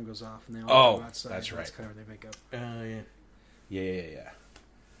fire alarm goes off and they all go outside. That's right. That's kind of where they make up. Yeah. Yeah.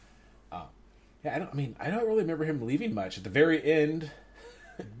 I don't really remember him leaving much. At the very end,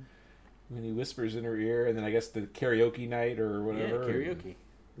 when he whispers in her ear, and then I guess the karaoke night or whatever. Yeah, karaoke.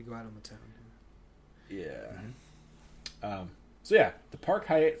 We go out on the town. Yeah. So yeah, the Park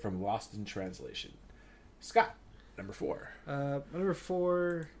Hyatt from Lost in Translation. Scott, number 4. Number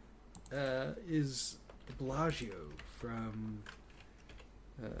 4 is the Bellagio from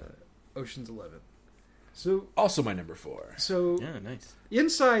Ocean's 11. So Also my number 4. So Yeah, nice. the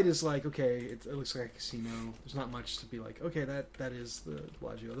inside is like, okay, it looks like a casino. There's not much to be like, okay, that is the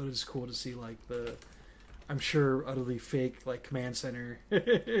Bellagio. Although it's cool to see like the, I'm sure utterly fake like command center.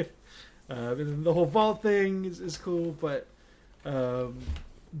 And then the whole vault thing is cool, but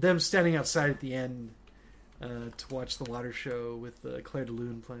them standing outside at the end to watch the water show with Claire de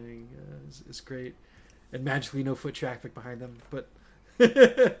Lune playing is great, and magically no foot traffic behind them. But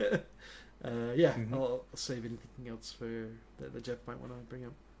yeah, I'll save anything else for that Jeff might want to bring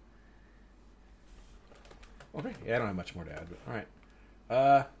up. Okay, yeah, I don't have much more to add. But all right,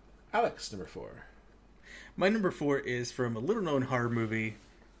 Alex, number 4. My number 4 is from a little-known horror movie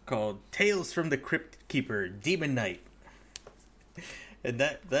called Tales from the Crypt Keeper, Demon Knight. And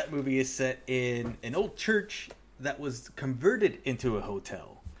that movie is set in an old church that was converted into a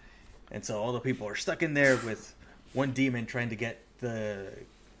hotel. And so all the people are stuck in there with one demon trying to get the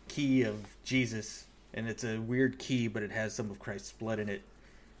key of Jesus. And it's a weird key, but it has some of Christ's blood in it.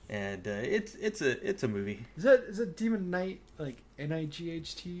 And it's a movie. Is that Demon Knight like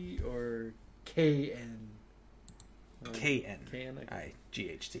NIGHT or KN?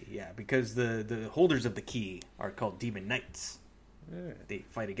 KNIGHT, yeah, because the holders of the key are called Demon Knights. They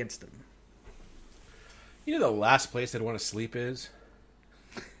fight against them. You know the last place I'd want to sleep is?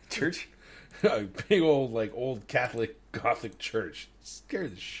 Church? A big old Catholic Gothic church. It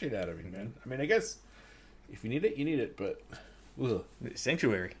scared the shit out of me, man. I mean, I guess if you need it, you need it, but ugh.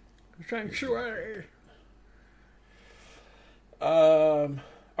 Sanctuary. Sanctuary. All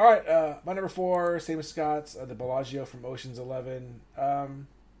right, my number 4, same as Scott's, the Bellagio from Ocean's 11.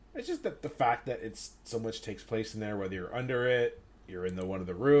 It's just that the fact that it's so much takes place in there, whether you're under it, you're in one of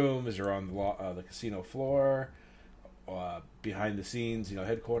the rooms, you're on the casino floor, behind the scenes,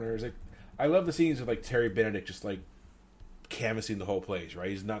 headquarters. I love the scenes with like Terry Benedict just like canvassing the whole place, right?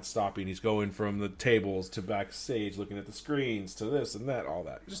 He's not stopping. He's going from the tables to backstage, looking at the screens, to this and that, all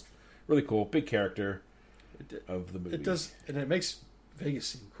that. Just really cool, big character of the movie. It does, and it makes Vegas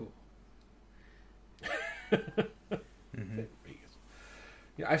seem cool. Vegas.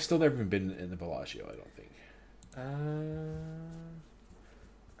 Yeah, I've still never been in the Bellagio, I don't think. I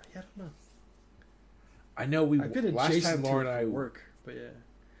don't know. I know I've been last adjacent time Laura to and it I for work, but yeah.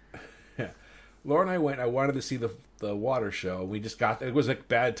 Yeah, Laura and I went. I wanted to see the water show. We just got it was like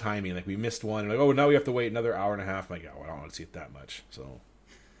bad timing. Like we missed one. And like, oh, now we have to wait another hour and a half. I'm like, oh, I don't want to see it that much. So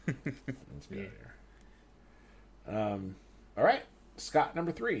let's get out of here. All right, Scott,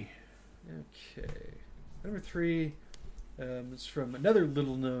 number 3. Okay, number 3 is from another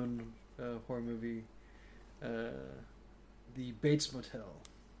little-known horror movie, The Bates Motel.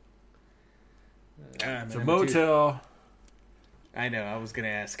 It's a motel. I know. I was gonna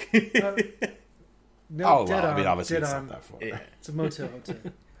ask. No, Well, I mean, obviously dead it's on. not that far. Yeah. It's a motel hotel.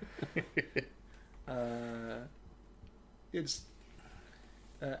 It's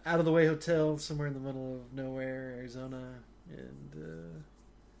out of the way hotel somewhere in the middle of nowhere, Arizona, and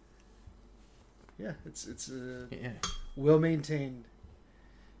yeah, it's Yeah. well maintained.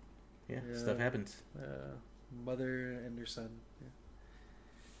 Yeah. Stuff happens. Mother and her son. Yeah.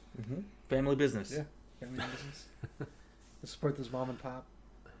 Family business. Yeah. Family business. Support this mom and pop.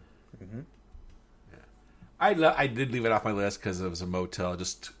 Mm-hmm. I did leave it off my list because it was a motel,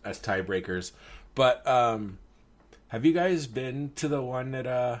 just as tiebreakers. But have you guys been to the one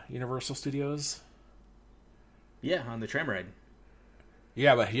at Universal Studios? Yeah, on the tram ride.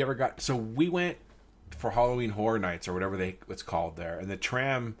 Yeah, but have you ever got... So we went for Halloween Horror Nights or whatever it's called there, and the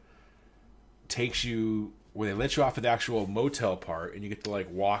tram takes you where they let you off at the actual motel part, and you get to like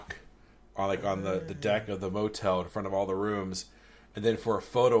walk on the deck of the motel in front of all the rooms. And then for a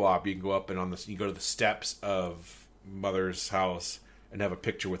photo op, you can go up and you go to the steps of Mother's house and have a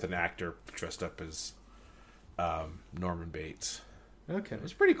picture with an actor dressed up as Norman Bates. Okay. It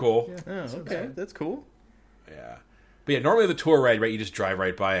was pretty cool. Yeah. Oh, okay. That's cool. Yeah. But yeah, normally the tour ride, right, you just drive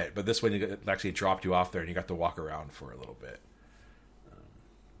right by it. But this one, it actually dropped you off there and you got to walk around for a little bit.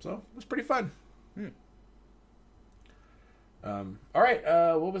 So it was pretty fun. All right.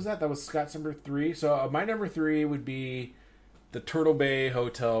 What was that? That was Scott's number 3. So my number 3 would be the Turtle Bay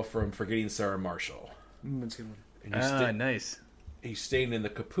Hotel from Forgetting Sarah Marshall. That's a good one. And Nice. he's staying in the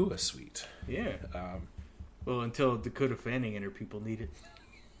Kapua suite. Yeah. Well, until Dakota Fanning and her people need it.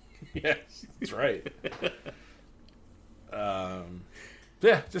 Yes, that's right.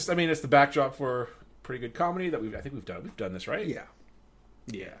 Yeah, just it's the backdrop for pretty good comedy that I think we've done. We've done this, right? Yeah.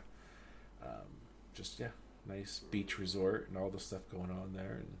 Yeah. Nice beach resort and all the stuff going on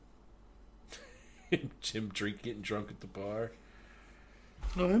there, and Jim getting drunk at the bar.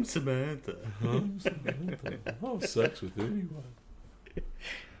 I'm Samantha. I'll have sex with anyone.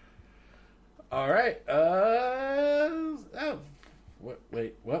 All right.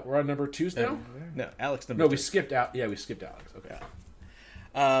 Wait. What? We're on number 2s now? No, Alex number No, 3. we skipped out. Yeah, we skipped Alex. Okay.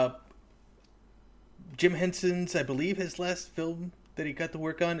 Jim Henson's, I believe, his last film that he got to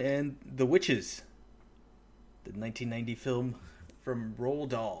work on, and The Witches, the 1990 film from Roald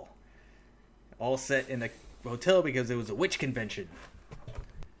Dahl, all set in a hotel because it was a witch convention.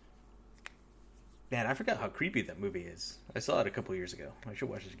 Man, I forgot how creepy that movie is. I saw it a couple years ago. I should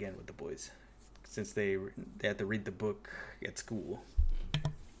watch it again with the boys, since they had to read the book at school.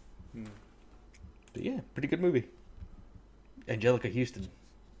 But yeah, pretty good movie. Angelica Houston.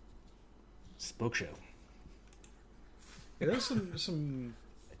 Spoke show. Yeah, there's some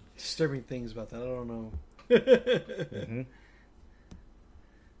disturbing things about that. I don't know. Mm-hmm.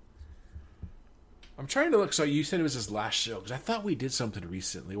 I'm trying to look. So you said it was his last show, because I thought we did something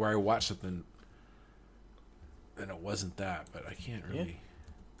recently where I watched something and it wasn't that, but I can't really. Yeah.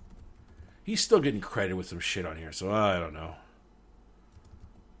 He's still getting credit with some shit on here, so I don't know.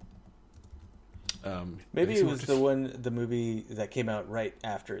 Maybe it was the movie that came out right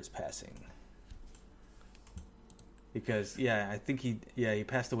after his passing. Because I think he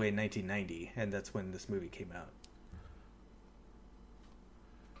passed away in 1990, and that's when this movie came out.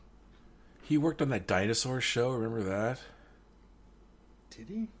 He worked on that dinosaur show. Remember that? Did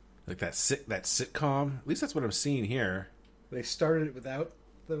he? Like that sitcom. At least that's what I'm seeing here. They started it without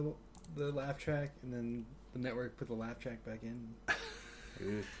the laugh track, and then the network put the laugh track back in.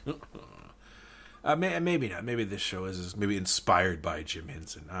 Maybe not. Maybe this show is maybe inspired by Jim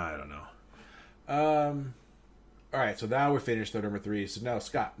Henson. I don't know. All right, so now we're finished with number 3. So now,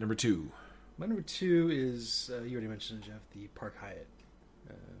 Scott, number 2. My number 2 is, you already mentioned it, Jeff, the Park Hyatt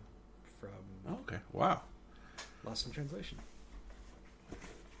from... Oh, okay, wow. Lost in Translation.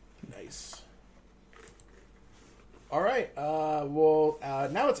 Nice. All right,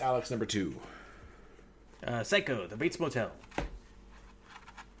 now it's Alex, number 2. Psycho, The Bates Motel.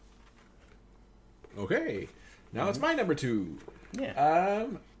 Okay, now it's my number 2. Yeah.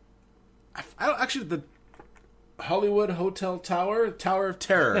 I don't actually the Hollywood Hotel Tower of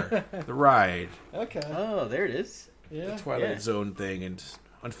Terror, the ride. Okay. Oh, there it is. Yeah. The Twilight Zone thing, and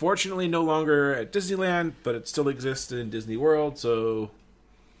unfortunately no longer at Disneyland, but it still exists in Disney World. So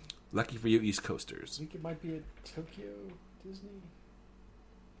lucky for you, East Coasters. I think it might be at Tokyo Disney.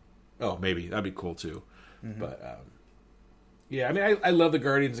 Oh, maybe that'd be cool too. Mm-hmm. But yeah, I mean, I love the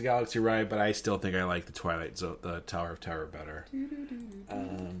Guardians of the Galaxy ride, but I still think I like the Twilight Zone, the Tower of Terror better.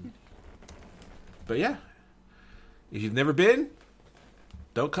 But yeah, if you've never been,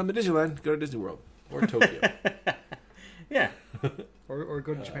 don't come to Disneyland. Go to Disney World or Tokyo. Yeah, or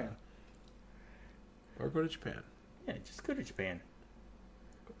go to Japan. Or go to Japan. Yeah, just go to Japan.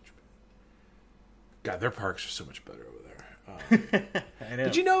 God, their parks are so much better over there. I know.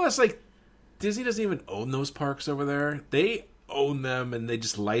 Did you know it's like Disney doesn't even own those parks over there? They own them and they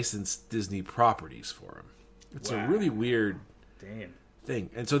just license Disney properties for them. It's a really weird thing.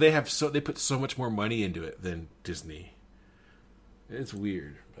 And so they put so much more money into it than Disney. It's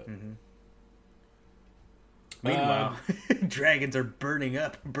weird. But... Mm-hmm. Meanwhile, dragons are bursting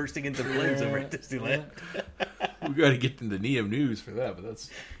into flames over at Disneyland. We got to get into Neum news for that, but that's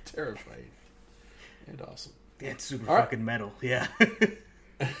terrifying and awesome. Yeah, it's super All right. fucking metal. Yeah.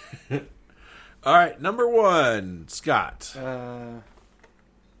 All right, number 1, Scott.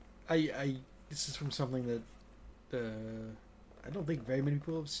 This is from something that I don't think very many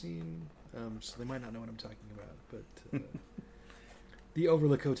people have seen, so they might not know what I'm talking about. But the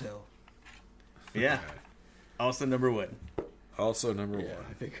Overlook Hotel. Yeah. Also number 1. Also number 1.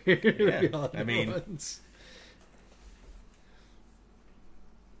 I figured it would be all I mean- number ones.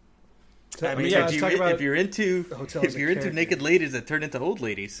 I mean, yeah, if you're into the hotel as a character. naked ladies that turn into old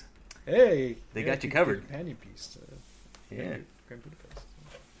ladies, Hey, They got you good covered. Companion piece to yeah. Grand Budapest.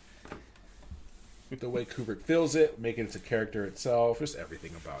 The way Kubrick fills it, making it a character itself, just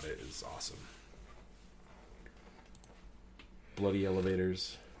everything about it is awesome. Bloody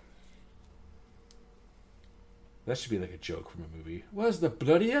elevators. That should be like a joke from a movie. Where's the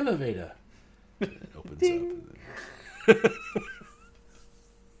bloody elevator? And it opens up. And then...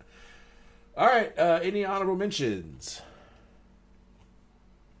 All right. Any honorable mentions?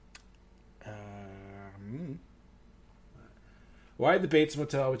 Well, I had the Bates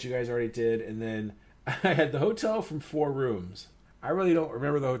Motel, which you guys already did, and then I had the hotel from 4 rooms. I really don't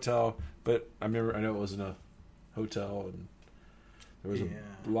remember the hotel, but I know it was in a hotel, and there was a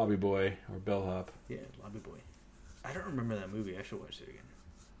lobby boy or bellhop. Yeah, Lobby Boy. I don't remember that movie. I should watch it again.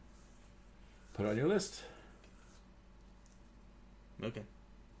 Put it on your list. Okay.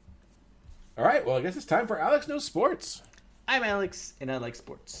 All right. Well, I guess it's time for Alex Knows Sports. I'm Alex, and I like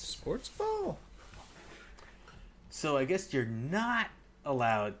sports. Sports ball. So I guess you're not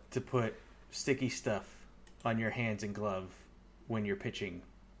allowed to put sticky stuff on your hands and glove when you're pitching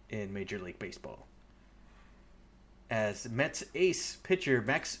in Major League Baseball. As Mets ace pitcher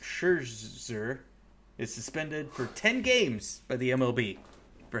Max Scherzer is suspended for 10 games by the MLB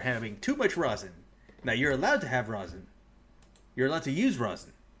for having too much rosin. Now, you're allowed to have rosin. You're allowed to use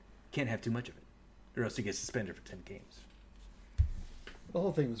rosin. Can't have too much of it, or else you get suspended for 10 games. The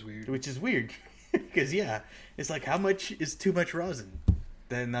whole thing was weird. Which is weird, because, it's like, how much is too much rosin?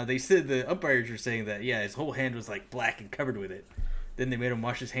 Then they said, the umpires were saying that, his whole hand was, like, black and covered with it. Then they made him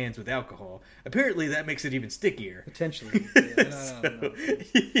wash his hands with alcohol. Apparently, that makes it even stickier. Potentially. Yeah, no.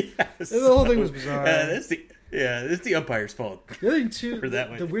 The whole thing was bizarre. That's the umpire's fault. The other thing, too, For that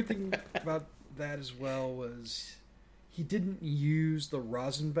one. the weird thing about that as well was he didn't use the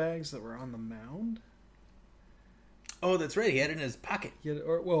rosin bags that were on the mound. Oh, that's right. He had it in his pocket. From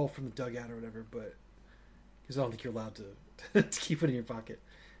the dugout or whatever, but because I don't think you're allowed to keep it in your pocket.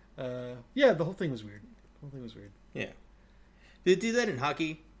 The whole thing was weird. Yeah. They do that in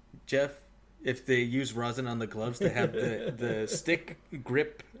hockey, Jeff? If they use rosin on the gloves to have the stick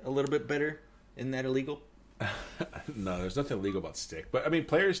grip a little bit better, isn't that illegal? No, there's nothing illegal about stick. But, I mean,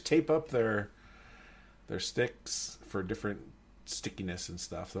 players tape up their sticks for different stickiness and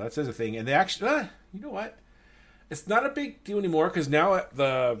stuff. So that's a thing. And they actually, you know what? It's not a big deal anymore because now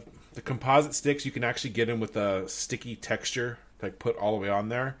the composite sticks, you can actually get them with a sticky texture, like put all the way on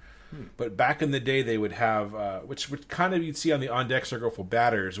there. But back in the day, they would have, which would kind of you'd see on the on-deck circle for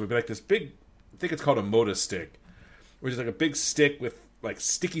batters, would be like this big, I think it's called a Moda stick, which is like a big stick with like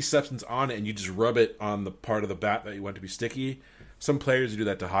sticky substance on it, and you just rub it on the part of the bat that you want to be sticky. Some players do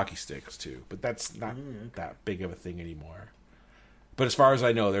that to hockey sticks too, but that's not that big of a thing anymore. But as far as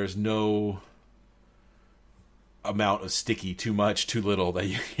I know, there's no amount of sticky, too much, too little, that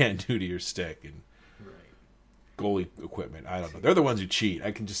you can't do to your stick. And goalie equipment, I don't know. They're the ones who cheat.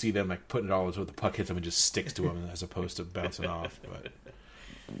 I can just see them like putting it all into the puck hits them and just sticks to them as opposed to bouncing off. But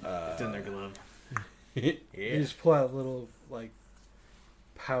It's in their glove. You just pull out a little like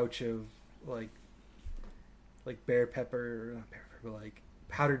pouch of like bear pepper, not bear pepper, like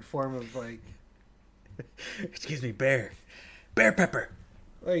powdered form of like. Excuse me, bear pepper.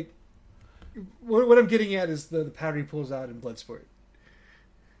 Like what I'm getting at is the powder he pulls out in Bloodsport.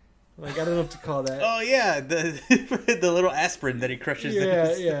 Like I don't know what to call that. Oh yeah, the little asprin that he crushes.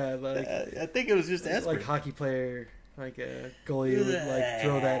 Yeah. Like I think it was just aspirin. Like hockey player, like a goalie would like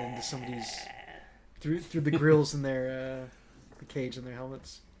throw that into somebody's through the grills in their the cage in their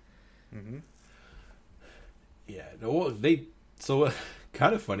helmets. Mm-hmm. Yeah, no, so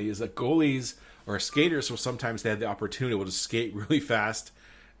kind of funny is that goalies or skaters will sometimes they have the opportunity to just skate really fast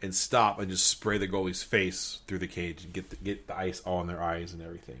and stop and just spray the goalie's face through the cage and get the ice all in their eyes and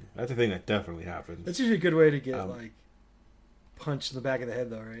everything. That's a thing that definitely happens. That's usually a good way to get like punched in the back of the head,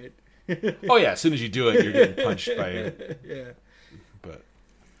 though, right? Oh yeah, as soon as you do it, you're getting punched by it. Yeah, but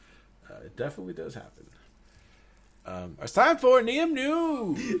it definitely does happen. It's time for Neum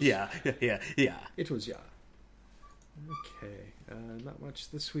News. Yeah. It was Okay, not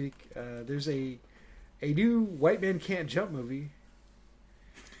much this week. There's a a new White Man Can't Jump movie.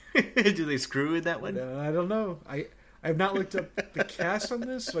 Do they screw in that one? I don't know. I have not looked up the cast on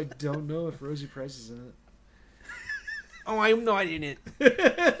this, so I don't know if Rosie Price is in it. Oh, I'm not in it.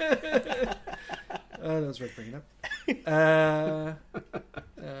 That was worth bringing up.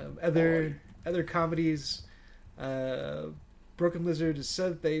 Other comedies. Broken Lizard has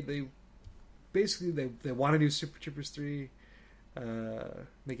said they basically want to do Super Troopers 3,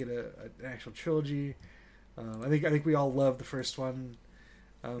 make it an actual trilogy. I think we all love the first one.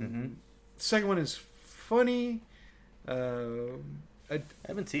 The second one is funny. I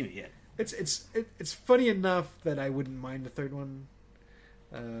haven't seen it yet. It's funny enough that I wouldn't mind the third one.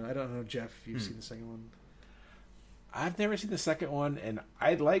 I don't know, Jeff, if you've seen the second one. I've never seen the second one, and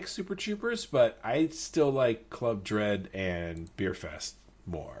I like Super Troopers, but I still like Club Dread and Beer Fest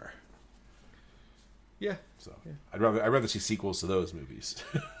more. Yeah. So yeah. I'd rather see sequels to those movies.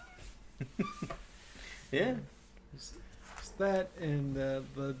 Yeah. It's that, and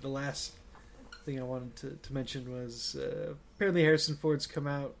the last thing I wanted to mention was apparently Harrison Ford's come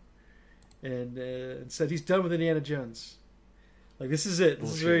out and said he's done with Indiana Jones. Like, this is it.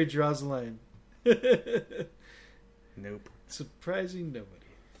 This is where he draws the line. Nope. Surprising nobody.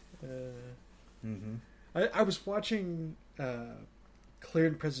 I was watching Clear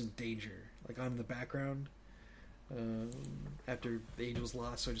and Present Danger, like, on in the background after the Age was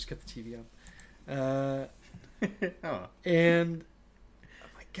lost, so I just kept the TV on. And oh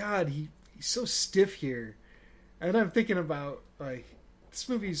my God, he's so stiff here, and I'm thinking about, like, this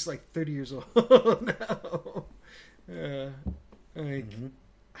movie's like 30 years old now.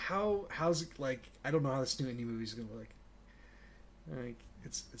 How's it, like, I don't know how this new indie movie's gonna look. Like,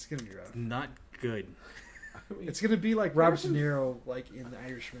 it's gonna be rough. Not good. It's gonna be like Robert De Niro, like in The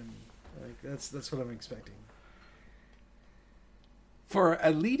Irishman. Like, that's what I'm expecting. For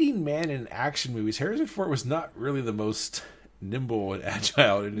a leading man in action movies, Harrison Ford was not really the most nimble and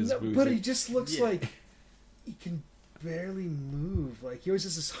agile in his movies. But he just looks like he can barely move. Like, he always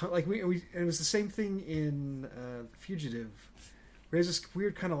has this, like, and it was the same thing in Fugitive, where he has this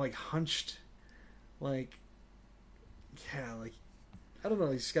weird kind of, like, hunched, like, yeah, like, I don't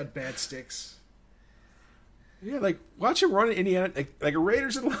know, he's got bad sticks. Yeah, like, watch him run in Indiana, like a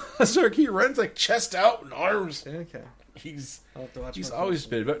Raiders of the Lost Ark. He runs, like, chest out and arms. Okay. I'll have to watch He's always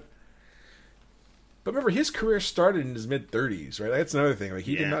been, but remember, his career started in his mid-30s, right? That's another thing. Like,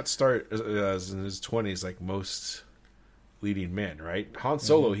 he did not start as in his 20s like most leading men, right? Han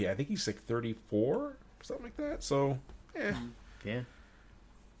Solo, I think he's like 34, something like that. So, yeah.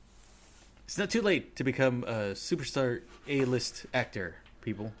 It's not too late to become a superstar A-list actor,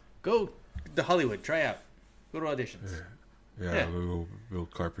 people. Go to Hollywood, try out. Go to auditions. Yeah. We'll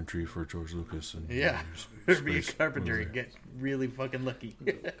build carpentry for George Lucas. And Be a carpenter and get really fucking lucky.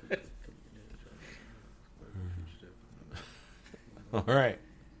 All right.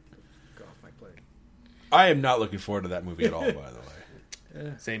 Go off my plate. I am not looking forward to that movie at all, by the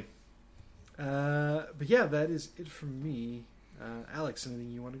way. Same. But yeah, that is it from me. Alex,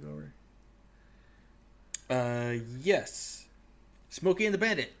 anything you want to go over? Yes. Smokey and the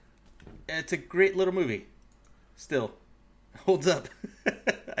Bandit. It's a great little movie. Still. Holds up.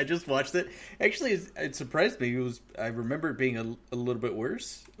 I just watched it. Actually, it surprised me. I remember it being a little bit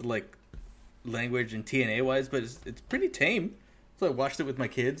worse, like language and TNA wise, but it's pretty tame. So I watched it with my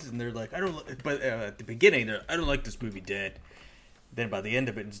kids, and they're like, "I don't." But at the beginning, I don't like this movie, Dad. Then by the end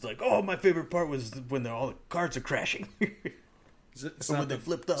of it, it's like, "Oh, my favorite part was when all the cars are crashing." It's when they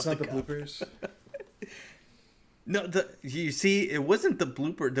flipped off. It's not the bloopers. No, you see, it wasn't the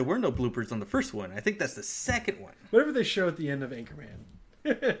blooper. There were no bloopers on the first one. I think that's the second one. Whatever they show at the end of Anchorman.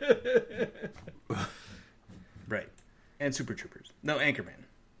 Right. And Super Troopers. No, Anchorman.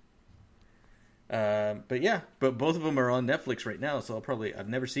 But both of them are on Netflix right now, so I've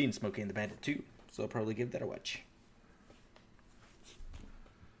never seen Smokey and the Bandit 2, so I'll probably give that a watch.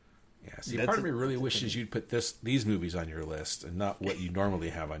 Yeah, see, part of me really wishes you'd put these movies on your list and not what you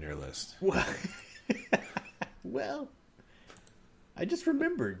normally have on your list. Well, I just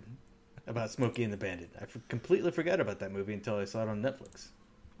remembered about Smokey and the Bandit. I completely forgot about that movie until I saw it on Netflix.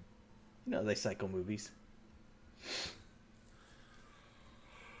 You know, they cycle movies.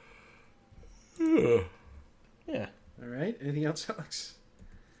 Yeah. All right. Anything else, Alex?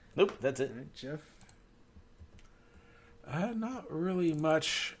 Nope, that's it. All right, Jeff? Not really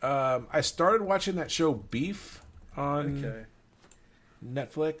much. I started watching that show Beef on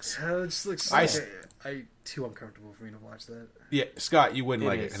Netflix. It just looks too uncomfortable for me to watch that. Yeah, Scott, you wouldn't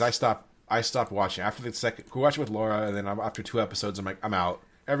like it because I stopped watching after the second. We watched it with Laura, and then after 2 episodes, I'm like, I'm out.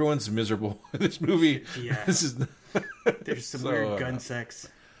 Everyone's miserable in this movie. Yeah, this is. There's some weird gun sex.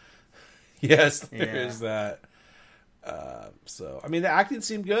 Yes, there Yeah. is that. So, I mean, the acting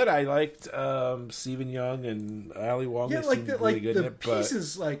seemed good. I liked Stephen Young and Ali Wong. Yeah, They like seemed the really good in the it, but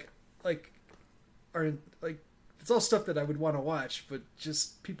pieces are like it's all stuff that I would want to watch, but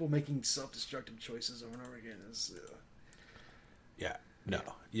just people making self-destructive choices over and over again is. yeah, no,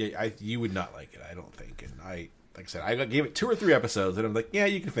 yeah, you would not like it. I don't think. And like I said, I gave it 2 or 3 episodes, and I'm like, yeah,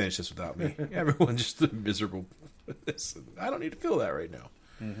 you can finish this without me. Everyone's just miserable with this. And I don't need to feel that right now.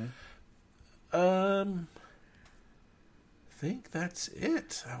 I think that's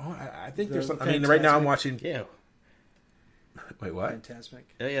it. I think there's something. I mean, right now I'm watching. Yeah. Wait, what? Fantastic.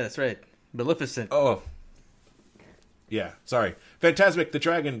 Yeah, that's right. Maleficent. Oh, yeah. Sorry, Phantasmic. The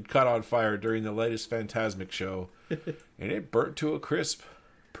dragon caught on fire during the latest Phantasmic show, and it burnt to a crisp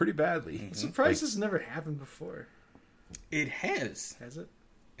pretty badly. I'm surprised this never happened before. It has it?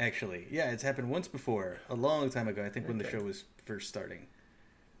 actually. Yeah, it's happened once before, a long time ago. I think when the show was first starting.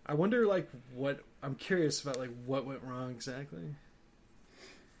 I wonder, what I'm curious about, what went wrong exactly.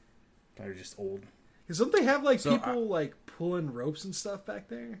 They're just old. Because don't they have So, people pulling ropes and stuff back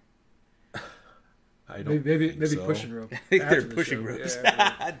there? I don't. Maybe think so. pushing ropes. I think after they're the pushing show. ropes.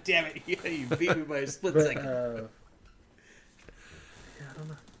 Yeah, Damn it! Yeah, you beat me by a split but, second. I don't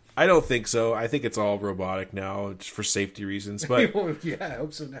know. I don't think so. I think it's all robotic now, just for safety reasons. But Yeah, I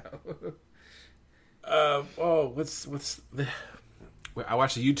hope so now. what's the? I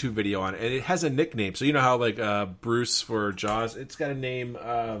watched a YouTube video on it, and it has a nickname. So you know how Bruce for Jaws, it's got a name.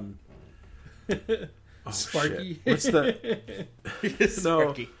 Sparky. Shit. What's the?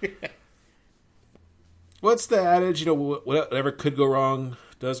 Sparky. What's the adage? Whatever could go wrong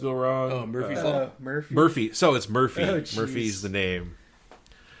does go wrong. Oh, Murphy's Law. Murphy. Murphy. So it's Murphy. Oh, jeez. Murphy's the name.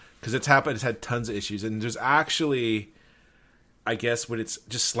 Because it's happened. It's had tons of issues, and there's actually, I guess, when it's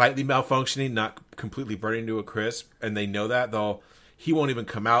just slightly malfunctioning, not completely burning to a crisp, and they know that he won't even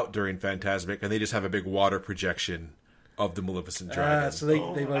come out during Phantasmic, and they just have a big water projection of the Maleficent dragon. So they've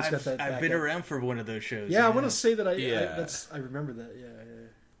always got that. I've back been up. around for one of those shows. Yeah, I want to say that I remember that. Yeah.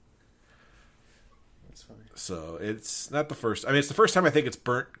 That's funny. So it's not the first. I mean, it's the first time I think it's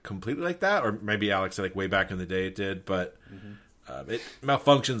burnt completely like that, or maybe Alex said way back in the day it did, but it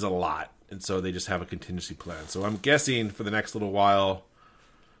malfunctions a lot, and so they just have a contingency plan. So I'm guessing for the next little while,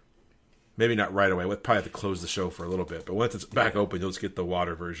 maybe not right away. We'll probably have to close the show for a little bit, but once it's back open, you'll just get the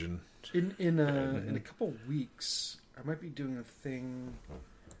water version. In a couple weeks, I might be doing a thing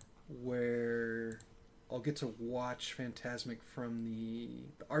where I'll get to watch Phantasmic from the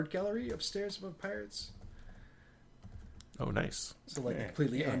art gallery upstairs above Pirates. Oh, nice. So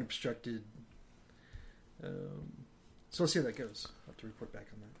completely unobstructed. So we'll see how that goes. I'll have to report back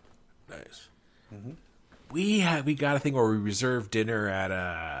on that. Nice. We got a thing where we reserve dinner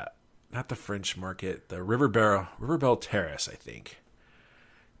at not the French Market, the Riverbell Terrace, I think.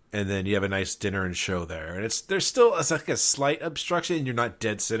 And then you have a nice dinner and show there, and there's still a slight obstruction, and you're not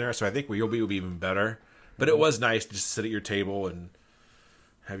dead center. So I think where you'll be will be even better. But it was nice to just sit at your table and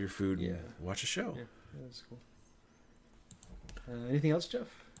have your food and watch a show. Yeah, that was cool. Anything else, Jeff?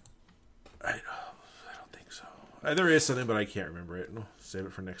 I don't think so. There is something, but I can't remember it. We'll save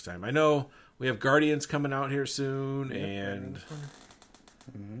it for next time. I know we have Guardians coming out here soon, and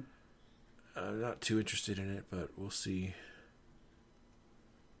I'm not too interested in it, but we'll see.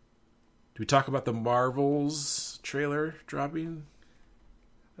 Do we talk about the Marvels trailer dropping?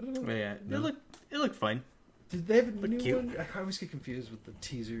 I don't know. But yeah, it looked fine. Did they have a new cute. one? I always get confused with the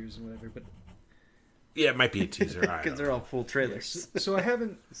teasers and whatever, but Yeah, it might be a teaser. Because they're all full trailers. so I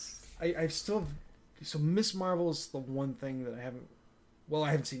haven't. I still. So Miss Marvel's the one thing that I haven't. Well,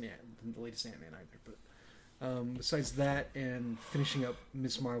 I haven't seen the latest Ant-Man either, but besides that and finishing up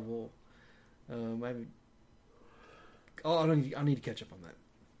Miss Marvel, I haven't. I'll need to catch up on that.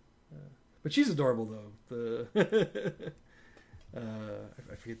 But she's adorable though.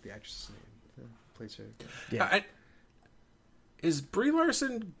 I forget the actress's name. That plays her. Yeah. Is Brie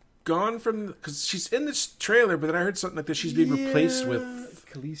Larson gone from? Because she's in this trailer, but then I heard something like that she's being replaced with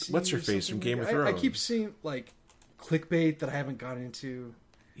Khaleesi what's her or face from something Game like of that. Thrones. I keep seeing clickbait that I haven't gotten into.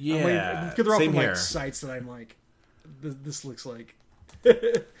 Yeah, because they're all same from here. sites that I'm like, this looks like.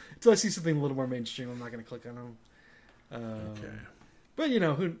 Until I see something a little more mainstream, I'm not going to click on them. Okay. But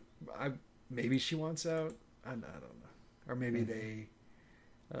maybe she wants out. I don't know, or maybe they're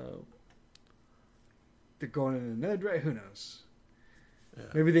going in another direction. Who knows? Yeah.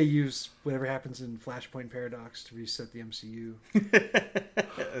 Maybe they use whatever happens in Flashpoint Paradox to reset the MCU.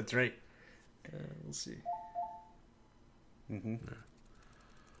 That's right. We'll see. Mm-hmm.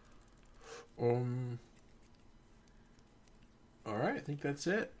 All right, I think that's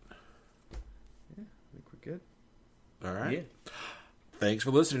it. Yeah, I think we're good. All right. Yeah. Thanks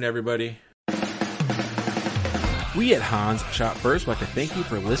for listening, everybody. We at Hans Shot First would like to thank you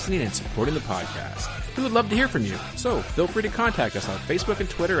for listening and supporting the podcast. We would love to hear from you, so feel free to contact us on Facebook and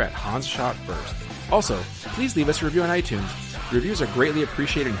Twitter at Hans Shot First. Also, please leave us a review on iTunes. Reviews are greatly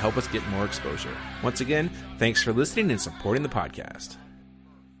appreciated and help us get more exposure. Once again, thanks for listening and supporting the podcast.